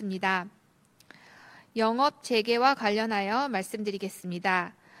머물러 있습니다. 영업 재개와 관련하여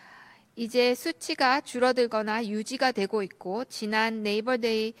말씀드리겠습니다. 이제 수치가 줄어들거나 유지가 되고 있고 지난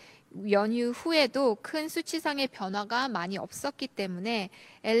네이버데이 연휴 후에도 큰 수치상의 변화가 많이 없었기 때문에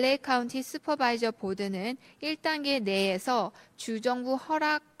LA 카운티 슈퍼바이저 보드는 1단계 내에서 주정부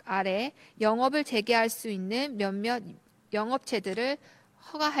허락 아래 영업을 재개할 수 있는 몇몇 영업체들을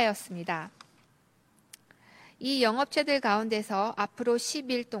허가하였습니다. 이 영업체들 가운데서 앞으로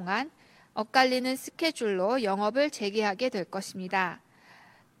 10일 동안 엇갈리는 스케줄로 영업을 재개하게 될 것입니다.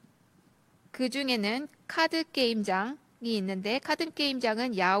 그 중에는 카드 게임장이 있는데 카드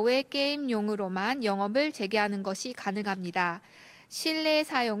게임장은 야외 게임용으로만 영업을 재개하는 것이 가능합니다. 실내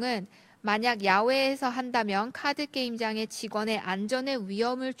사용은 만약 야외에서 한다면 카드 게임장의 직원의 안전에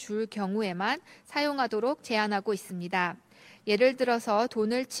위험을 줄 경우에만 사용하도록 제한하고 있습니다. 예를 들어서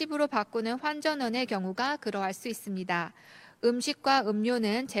돈을 칩으로 바꾸는 환전원의 경우가 그러할 수 있습니다. 음식과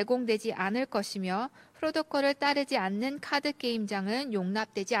음료는 제공되지 않을 것이며 프로토콜을 따르지 않는 카드 게임장은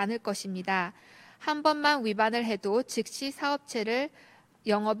용납되지 않을 것입니다. 한 번만 위반을 해도 즉시 사업체를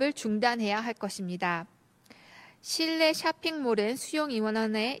영업을 중단해야 할 것입니다. 실내 쇼핑몰은 수용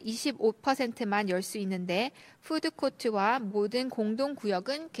인원의 25%만 열 수 있는데 푸드코트와 모든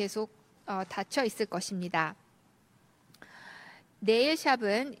공동구역은 계속 닫혀 있을 것입니다.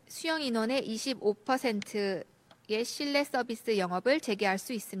 네일샵은 수용 인원의 25%의 실내 서비스 영업을 재개할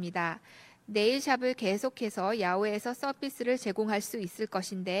수 있습니다. 네일샵을 계속해서 야외에서 서비스를 제공할 수 있을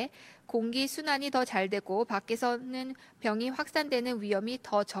것인데 공기 순환이 더 잘 되고 밖에서는 병이 확산되는 위험이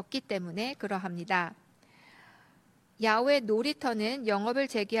더 적기 때문에 그러합니다. 야외 놀이터는 영업을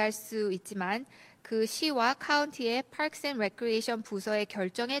재개할 수 있지만 그 시와 카운티의 Parks and Recreation 부서의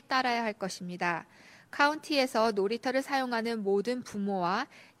결정에 따라야 할 것입니다. 카운티에서 놀이터를 사용하는 모든 부모와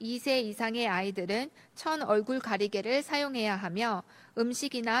 2세 이상의 아이들은 천 얼굴 가리개를 사용해야 하며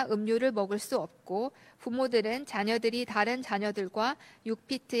음식이나 음료를 먹을 수 없고 부모들은 자녀들이 다른 자녀들과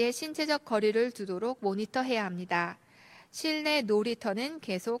 6피트의 신체적 거리를 두도록 모니터해야 합니다. 실내 놀이터는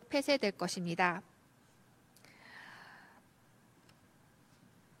계속 폐쇄될 것입니다.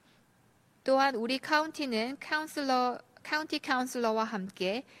 또한 우리 카운티는 카운티 카운슬러와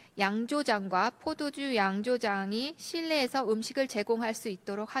함께 양조장과 포도주 양조장이 실내에서 음식을 제공할 수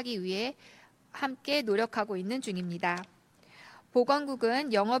있도록 하기 위해 함께 노력하고 있는 중입니다.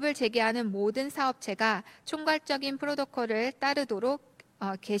 보건국은 영업을 재개하는 모든 사업체가 총괄적인 프로토콜을 따르도록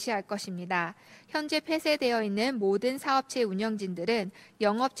게시할 것입니다. 현재 폐쇄되어 있는 모든 사업체 운영진들은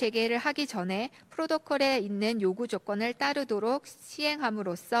영업 재개를 하기 전에 프로토콜에 있는 요구 조건을 따르도록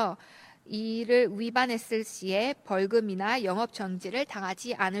시행함으로써 이를 위반했을 시에 벌금이나 영업 정지를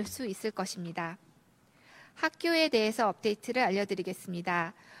당하지 않을 수 있을 것입니다. 학교에 대해서 업데이트를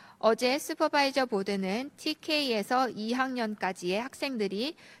알려드리겠습니다. 어제 슈퍼바이저 보드는 TK에서 2학년까지의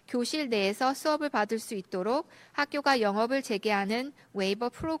학생들이 교실 내에서 수업을 받을 수 있도록 학교가 영업을 재개하는 웨이버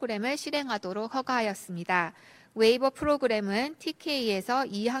프로그램을 실행하도록 허가하였습니다. 웨이버 프로그램은 TK에서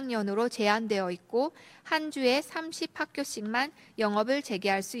 2학년으로 제한되어 있고 한 주에 30학교씩만 영업을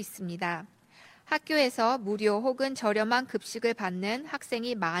재개할 수 있습니다. 학교에서 무료 혹은 저렴한 급식을 받는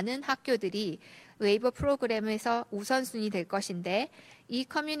학생이 많은 학교들이 웨이버 프로그램에서 우선순위 될 것인데 이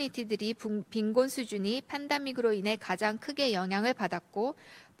커뮤니티들이 빈곤 수준이 팬데믹으로 인해 가장 크게 영향을 받았고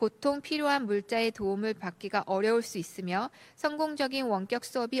보통 필요한 물자의 도움을 받기가 어려울 수 있으며 성공적인 원격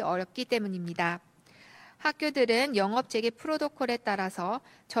수업이 어렵기 때문입니다. 학교들은 영업 재개 프로토콜에 따라서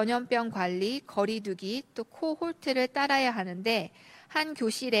전염병 관리, 거리두기, 또 코홀트를 따라야 하는데 한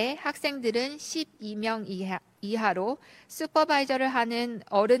교실에 학생들은 12명 이하로 슈퍼바이저를 하는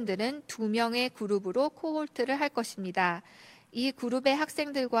어른들은 2명의 그룹으로 코홀트를 할 것입니다. 이 그룹의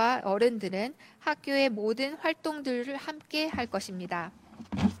학생들과 어른들은 학교의 모든 활동들을 함께 할 것입니다.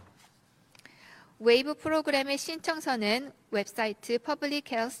 웨이브 프로그램의 신청서는 웹사이트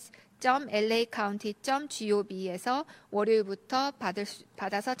publichealth.lacounty.gov에서 월요일부터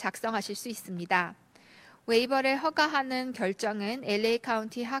받아서 작성하실 수 있습니다. 웨이버를 허가하는 결정은 LA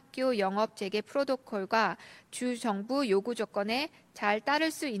카운티 학교 영업 재개 프로토콜과 주 정부 요구 조건에 잘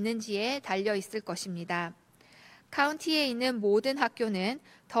따를 수 있는지에 달려 있을 것입니다. 카운티에 있는 모든 학교는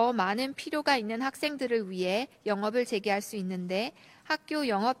더 많은 필요가 있는 학생들을 위해 영업을 재개할 수 있는데 학교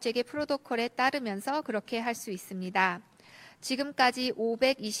영업 재개 프로토콜에 따르면서 그렇게 할 수 있습니다. 지금까지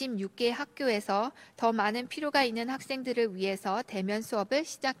 526개 학교에서 더 많은 필요가 있는 학생들을 위해서 대면 수업을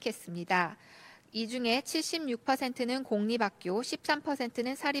시작했습니다. 이 중에 76%는 공립학교,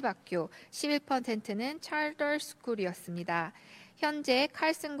 13%는 사립학교, 11%는 차터 스쿨이었습니다. 현재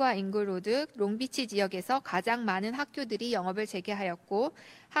칼슨과 잉글로드, 롱비치 지역에서 가장 많은 학교들이 영업을 재개하였고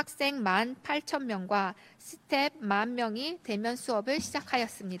학생 18,000명과 스텝 10,000명이 대면 수업을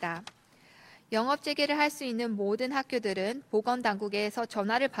시작하였습니다. 영업 재개를 할 수 있는 모든 학교들은 보건당국에서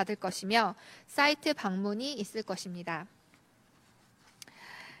전화를 받을 것이며 사이트 방문이 있을 것입니다.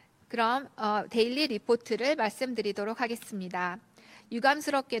 그럼 데일리 리포트를 말씀드리도록 하겠습니다.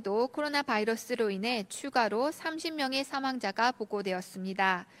 유감스럽게도 코로나 바이러스로 인해 추가로 30명의 사망자가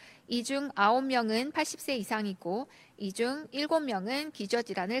보고되었습니다. 이 중 9명은 80세 이상이고 이 중 7명은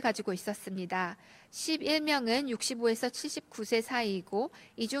기저질환을 가지고 있었습니다. 11명은 65에서 79세 사이이고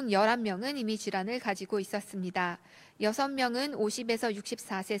이 중 11명은 이미 질환을 가지고 있었습니다. 6명은 50에서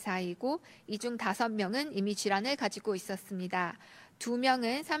 64세 사이이고 이 중 5명은 이미 질환을 가지고 있었습니다.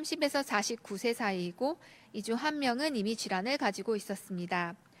 2명은 30에서 49세 사이이고 이 중 1명은 이미 질환을 가지고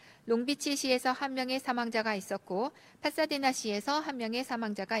있었습니다. 롱비치시에서 1명의 사망자가 있었고 파사디나시에서 1명의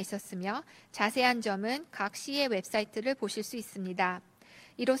사망자가 있었으며 자세한 점은 각 시의 웹사이트를 보실 수 있습니다.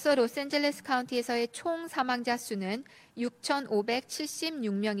 이로써 로스앤젤레스 카운티에서의 총 사망자 수는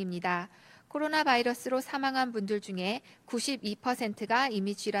 6,576명입니다. 코로나 바이러스로 사망한 분들 중에 92%가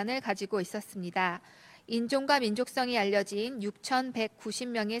이미 질환을 가지고 있었습니다. 인종과 민족성이 알려진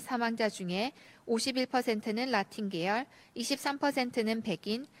 6,190명의 사망자 중에 51%는 라틴 계열, 23%는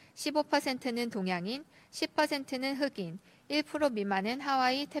백인, 15%는 동양인, 10%는 흑인, 1% 미만은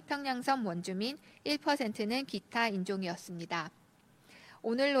하와이 태평양섬 원주민, 1%는 기타 인종이었습니다.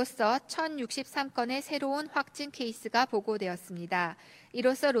 오늘로써 1,063건의 새로운 확진 케이스가 보고되었습니다.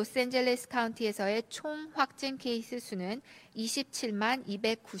 이로써 로스앤젤레스 카운티에서의 총 확진 케이스 수는 27만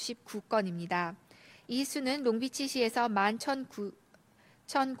 299건입니다. 이 수는 롱비치시에서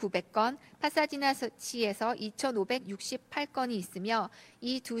 11,900건, 파사디나시에서 2,568건이 있으며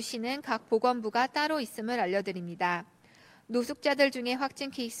이 두 시는 각 보건부가 따로 있음을 알려드립니다. 노숙자들 중에 확진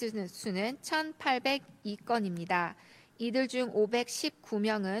케이스 수는 1,802건입니다. 이들 중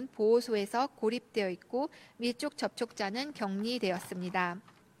 519명은 보호소에서 고립되어 있고 밀접 접촉자는 격리되었습니다.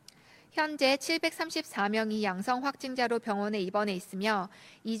 현재 734명이 양성 확진자로 병원에 입원해 있으며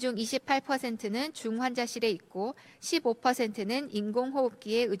이 중 28%는 중환자실에 있고 15%는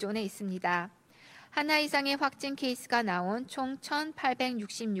인공호흡기에 의존해 있습니다. 하나 이상의 확진 케이스가 나온 총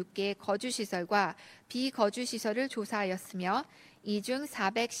 1,866개의 거주시설과 비거주시설을 조사하였으며 이 중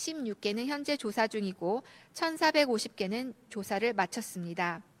 416개는 현재 조사 중이고 1,450개는 조사를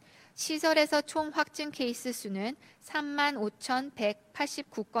마쳤습니다. 시설에서 총 확진 케이스 수는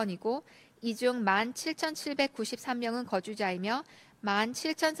 35,189건이고 이 중 17,793명은 거주자이며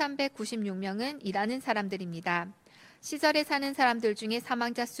 17,396명은 일하는 사람들입니다. 시설에 사는 사람들 중에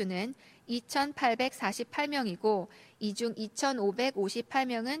사망자 수는 2,848명이고 이 중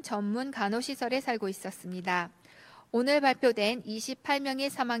 2,558명은 전문 간호시설에 살고 있었습니다. 오늘 발표된 28명의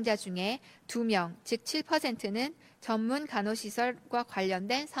사망자 중에 2명, 즉 7%는 전문 간호시설과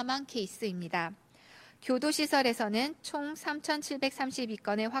관련된 사망 케이스입니다. 교도시설에서는 총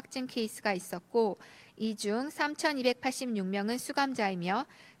 3,732건의 확진 케이스가 있었고 이 중 3,286명은 수감자이며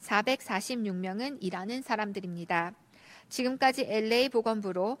 446명은 일하는 사람들입니다. 지금까지 LA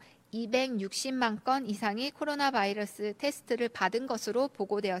보건부로 260만 건 이상의 코로나 바이러스 테스트를 받은 것으로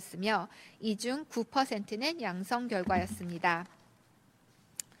보고되었으며 이 중 9%는 양성 결과였습니다.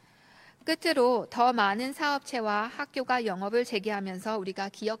 끝으로 더 많은 사업체와 학교가 영업을 재개하면서 우리가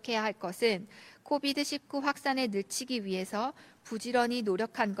기억해야 할 것은 코비드-19 확산에 늦추기 위해서 부지런히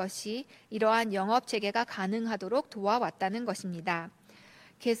노력한 것이 이러한 영업 재개가 가능하도록 도와왔다는 것입니다.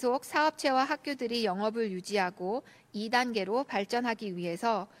 계속 사업체와 학교들이 영업을 유지하고 2단계로 발전하기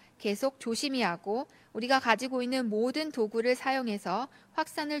위해서 계속 조심히 하고 우리가 가지고 있는 모든 도구를 사용해서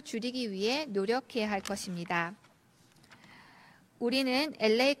확산을 줄이기 위해 노력해야 할 것입니다. 우리는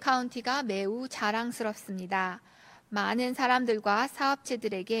LA 카운티가 매우 자랑스럽습니다. 많은 사람들과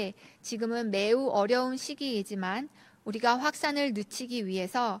사업체들에게 지금은 매우 어려운 시기이지만 우리가 확산을 늦추기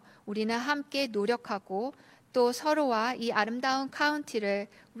위해서 우리는 함께 노력하고 또 서로와 이 아름다운 카운티를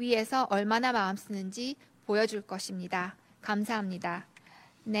위해서 얼마나 마음 쓰는지 보여줄 것입니다. 감사합니다.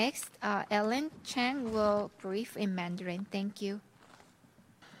 Next, Ellen Chang will brief in Mandarin. Thank you.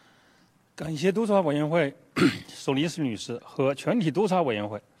 感谢督察委员会索丽斯女士和全体督察委员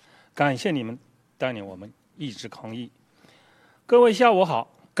会，感谢你们带领我们一直抗疫。各位下午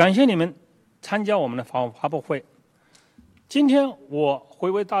好，感谢你们参加我们的发布会。今天我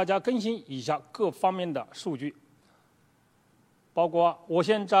会为大家更新以下各方面的数据，包括我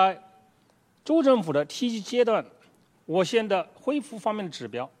现在州政府的梯级阶段，我县的恢复方面的指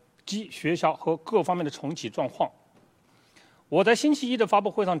标及学校和各方面的重启状况。我在星期一的发布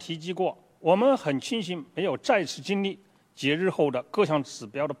会上提及过，我们很庆幸没有再次经历节日后的各项指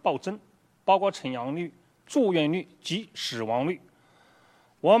标的暴增，包括呈阳率、住院率及死亡率。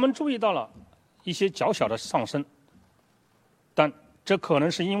我们注意到了一些较小的上升，但这可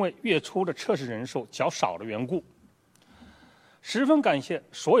能是因为月初的测试人数较少的缘故。十分感谢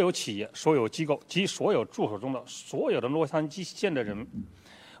所有企业、所有机构及所有驻所中的所有的洛杉矶县的人，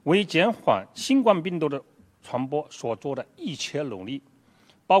为减缓新冠病毒的传播所做的一切努力，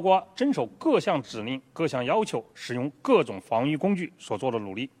包括遵守各项指令、各项要求、使用各种防御工具所做的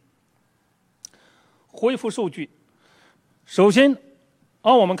努力。恢复数据。首先，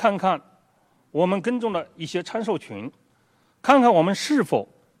让我们看看我们跟踪的一些参数群，看看我们是否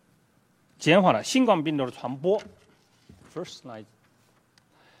减缓了新冠病毒的传播。First slide，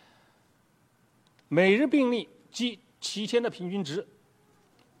 每日病例及7天的平均值。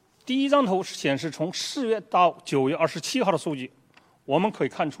第一张图显示从4月到9月27号的数据，我们可以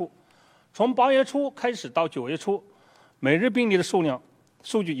看出，从8月初开始到9月初，每日病例的数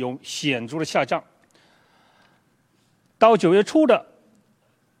据有显著的下降，到9月初的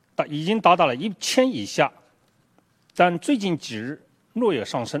已经达到了1000以下，但最近几日略有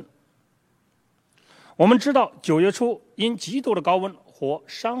上升。我们知道9月初因极度的高温和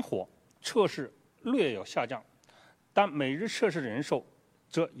山火，测试略有下降，但每日测试人数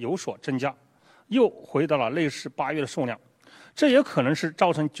则有所增加，又回到了类似8月的数量，这也可能是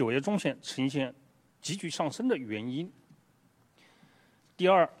造成9月中旬呈现急剧上升的原因。第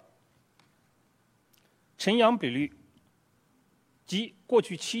二，呈阳比率即过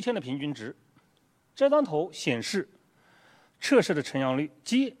去7天的平均值。这张图显示测试的呈阳率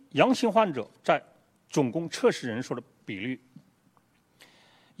即阳性患者在总共测试人数的比率。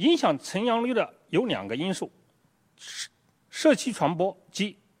影响呈阳率的有2个因素：社区传播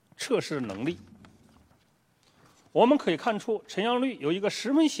及测试的能力。我们可以看出，呈阳率有一个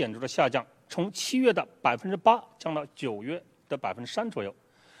十分显著的下降，从7月的8%降到9月的3%左右。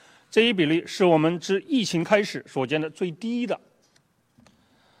这一比率是我们自疫情开始所见的最低的。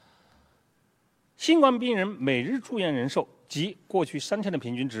新冠病人每日住院人数及过去3天的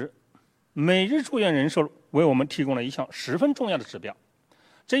平均值，每日住院人数为我们提供了一项十分重要的指标。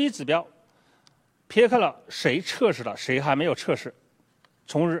这一指标撇开了谁测试了，谁还没有测试，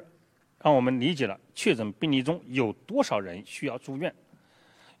从而让我们理解了确诊病例中有多少人需要住院，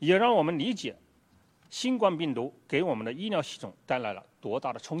也让我们理解新冠病毒给我们的医疗系统带来了多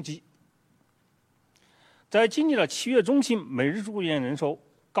大的冲击。在经历了7月中旬每日住院人数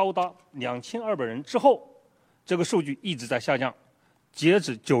高达2200人之后，这个数据一直在下降。截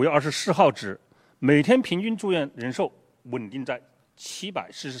止9月24号止，每天平均住院人数稳定在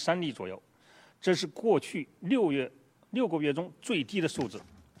743例左右，这是过去6个月中最低的数字。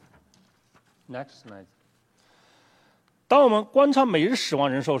Next slide。当我们观察每日死亡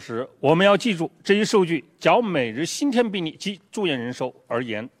人数时，我们要记住，这一数据较每日新添病例及住院人数而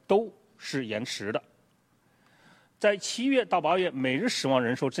言都是延迟的。在7月到8月每日死亡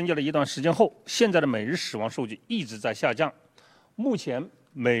人数增加了一段时间后，现在的每日死亡数据一直在下降。目前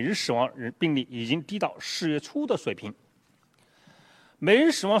每日死亡病例已经低到4月初的水平。每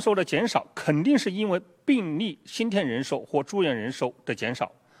日死亡数的减少肯定是因为病例新添人数或住院人数的减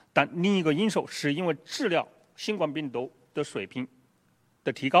少，但另一个因素是因为治疗新冠病毒的水平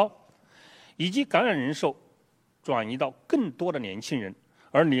的提高，以及感染人数转移到更多的年轻人，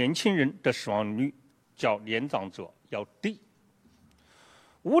而年轻人的死亡率较年长者要低。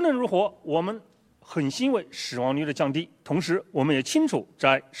无论如何，我们很欣慰死亡率的降低，同时我们也清楚，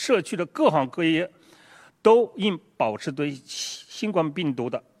在社区的各行各业都应保持对新冠病毒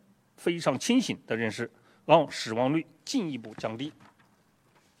的非常清醒的认识，让死亡率进一步降低。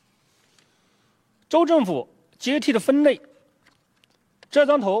州政府阶梯的分类，这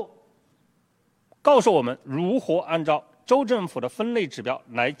张图告诉我们如何按照州政府的分类指标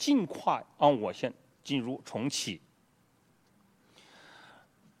来尽快让我县进入重启。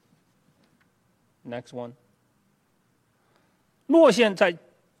Next one。洛县在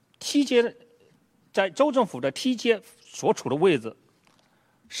梯阶，在州政府的梯阶所处的位置，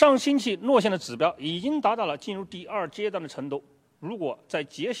上星期洛县的指标已经达到了进入第2阶段的程度。如果在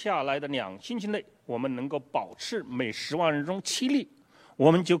接下来的2星期内，我们能够保持每10万人中7例，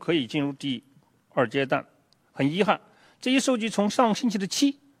我们就可以进入第2阶段。很遗憾，这一数据从上星期的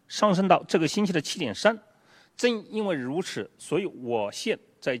7上升到这个星期的7.3。正因为如此，所以我县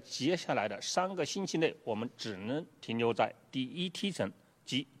在接下来的3个星期内，我们只能停留在第1梯层，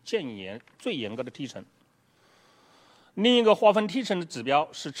即最严格的梯层。另一个划分梯层的指标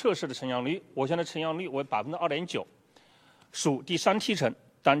是测试的呈阳率，我县的呈阳率为 2.9%， 属第3梯层，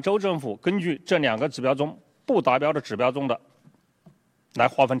但州政府根据这2个指标中不达标的指标中的来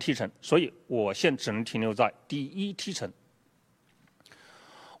划分梯层，所以我县只能停留在第1梯层。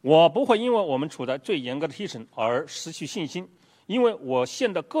我不会因为我们处在最严格的梯层而失去信心，因为我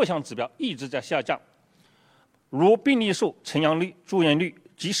县的各项指标一直在下降，如病例数、呈阳率、住院率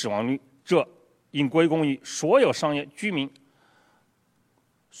及死亡率，这应归功于所有商业居民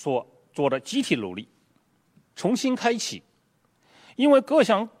所做的集体努力。重新开启，因为各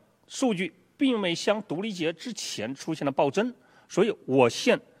项数据并未像独立节之前出现了暴增，所以我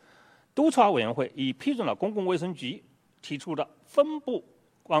县督察委员会已批准了公共卫生局提出的分部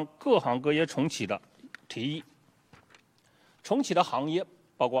让各行各业重启的提议。重启的行业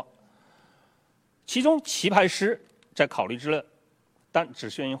包括，其中棋牌室在考虑之列，但只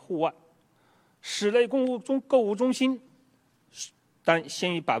限于户外；室内购物中心但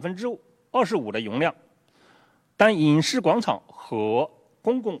限于25%的容量，但影视广场和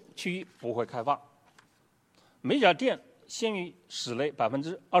公共区域不会开放；美甲店限于室内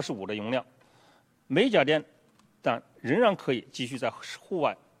25%的容量，美甲店但仍然可以继续在户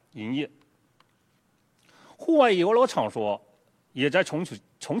外营业。户外游乐场所也在重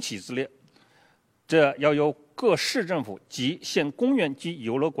启之列，这要由各市政府及县公园及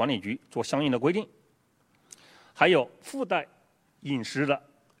游乐管理局做相应的规定。还有附带饮食的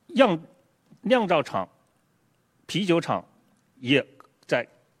酿造厂、啤酒厂也在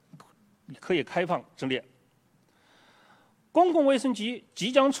可以开放之列。公共卫生局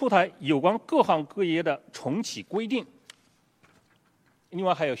即将出台有关各行各业的重启规定。另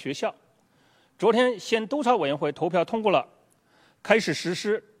外还有学校，昨天县督察委员会投票通过了开始实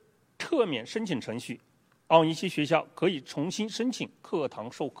施特免申请程序，奥尼西学校可以重新申请课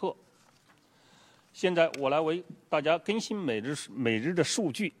堂授课。现在我来为大家更新每日的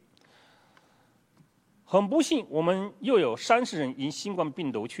数据。很不幸，我们又有30人因新冠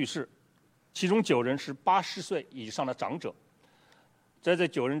病毒去世，其中9人是80岁以上的长者。在这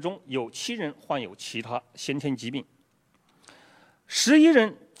9人中，有7人患有其他先天疾病，11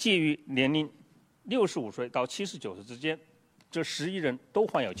人介于年龄65岁到79岁之间，这11人都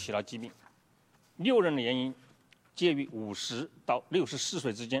患有其他疾病。6人的年龄介于50到64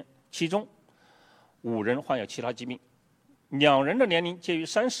岁之间，其中5人患有其他疾病；2人的年龄介于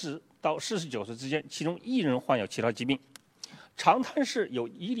30到49岁之间，其中1人患有其他疾病。长滩市有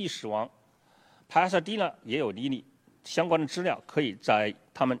1例死亡，帕萨迪纳也有1例，相关的资料可以在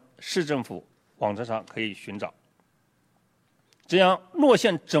他们市政府网站上可以寻找。这样，洛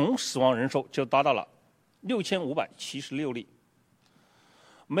县总死亡人数就达到了6576例。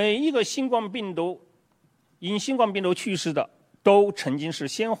每一个因新冠病毒去世的，都曾经是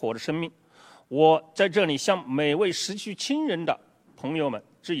鲜活的生命。我在这里向每位失去亲人的朋友们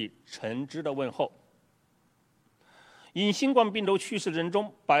致以诚挚的问候。因新冠病毒去世的人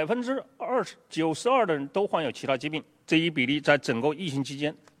中，92%的人都患有其他疾病，这一比例在整个疫情期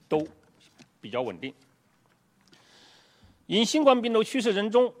间都比较稳定。因新冠病毒去世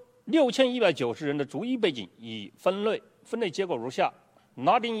人中，6190人的族裔背景已分类结果如下：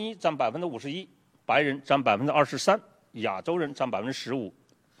拉丁裔占51%，白人占23%，亚洲人占15%，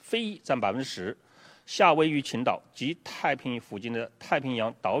非裔占10%，夏威夷群岛及太平洋附近的太平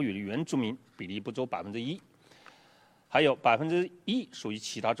洋岛屿的原住民比例不足1%，还有1%属于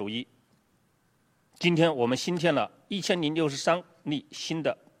其他族裔。今天我们新添了1063例新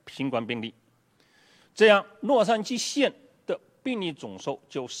的新冠病例，这样洛杉矶县的病例总数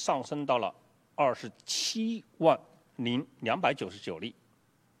就上升到了270299例。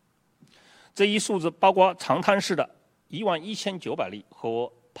这一数字包括长滩市的11900例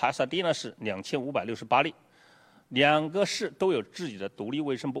和帕萨迪纳市2568例，2个市都有自己的独立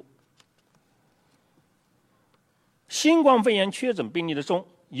卫生部。新冠肺炎确诊病例的中，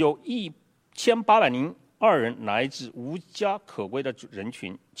有1802人来自无家可归的人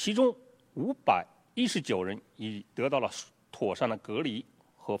群，其中519人已得到了妥善的隔离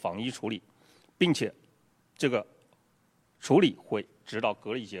和防疫处理，并且这个处理会直到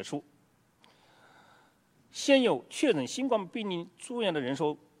隔离结束。现有确诊新冠病例住院的人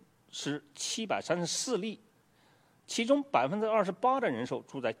数是734例，其中28%的人数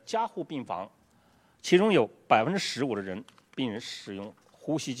住在加护病房，其中有15%的病人使用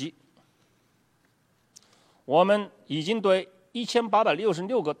呼吸机。我们已经对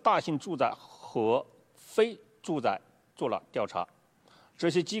1866个大型住宅和非住宅做了调查，这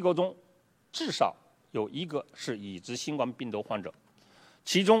些机构中至少有1个是已知新冠病毒患者，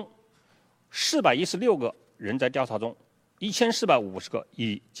其中416个人在调查中，1450个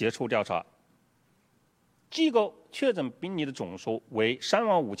已结束调查。机构确诊病例的总数为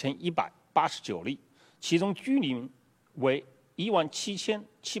35189例，其中居民为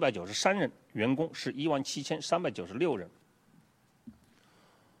17793人，员工是17396人。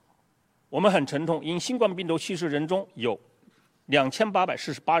我们很沉痛，因新冠病毒去世人中有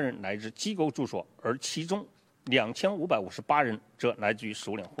2848人来自机构住所，而其中2558人则来自于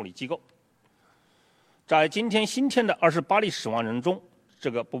熟练护理机构。在今天新添的28例死亡人中，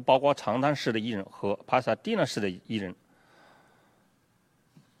这个不包括长滩市的1人和帕萨迪纳市的1人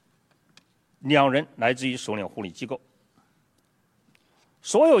，2人来自于熟练护理机构。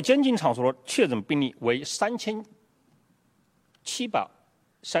所有监禁场所的确诊病例为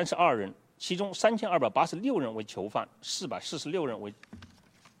3732人，其中3286人为囚犯，446人为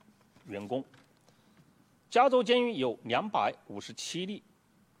员工。加州监狱有257例，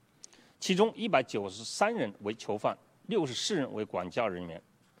其中193人为囚犯，64人为管教人员；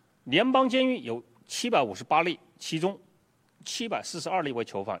联邦监狱有758例，其中742例为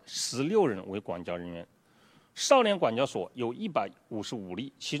囚犯，16人为管教人员；少年管教所有155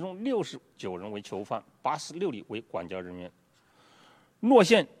例，其中69人为囚犯，86例为管教人员。诺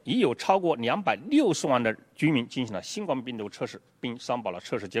县已有超过260万的居民进行了新冠病毒测试，并上报了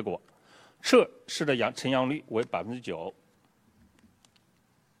测试结果，测试的呈阳率为9%。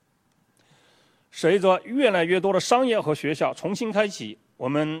随着越来越多的商业和学校重新开启，我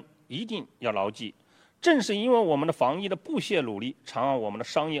们一定要牢记，正是因为我们的防疫的不懈努力，才让我们的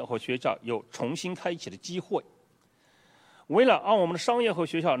商业和学校有重新开启的机会。为了让我们的商业和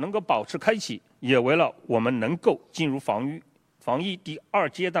学校能够保持开启，也为了我们能够进入防疫第2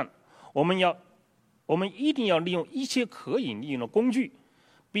阶段，我们一定要利用一切可以利用的工具，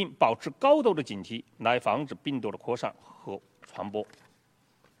并保持高度的警惕，来防止病毒的扩散和传播。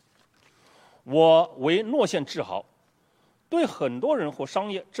我为诺县自豪，对很多人和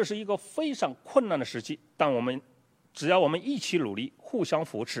商业，这是一个非常困难的时期，但只要我们一起努力，互相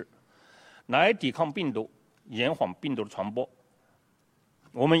扶持，来抵抗病毒，延缓病毒的传播，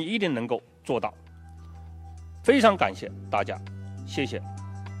我们一定能够做到。非常感谢大家，谢谢。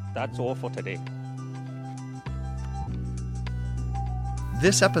That's all for today.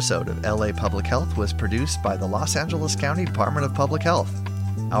 This episode of LA Public Health was produced by the Los Angeles County Department of Public Health.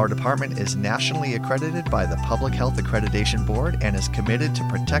 Our department is nationally accredited by the Public Health Accreditation Board and is committed to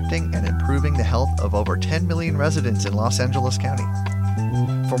protecting and improving the health of over 10 million residents in Los Angeles County.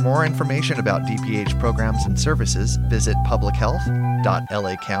 For more information about DPH programs and services, visit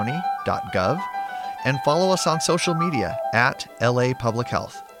publichealth.lacounty.gov and follow us on social media at LA Public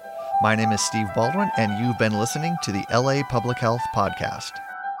Health. My name is Steve Baldwin, and you've been listening to the LA Public Health Podcast.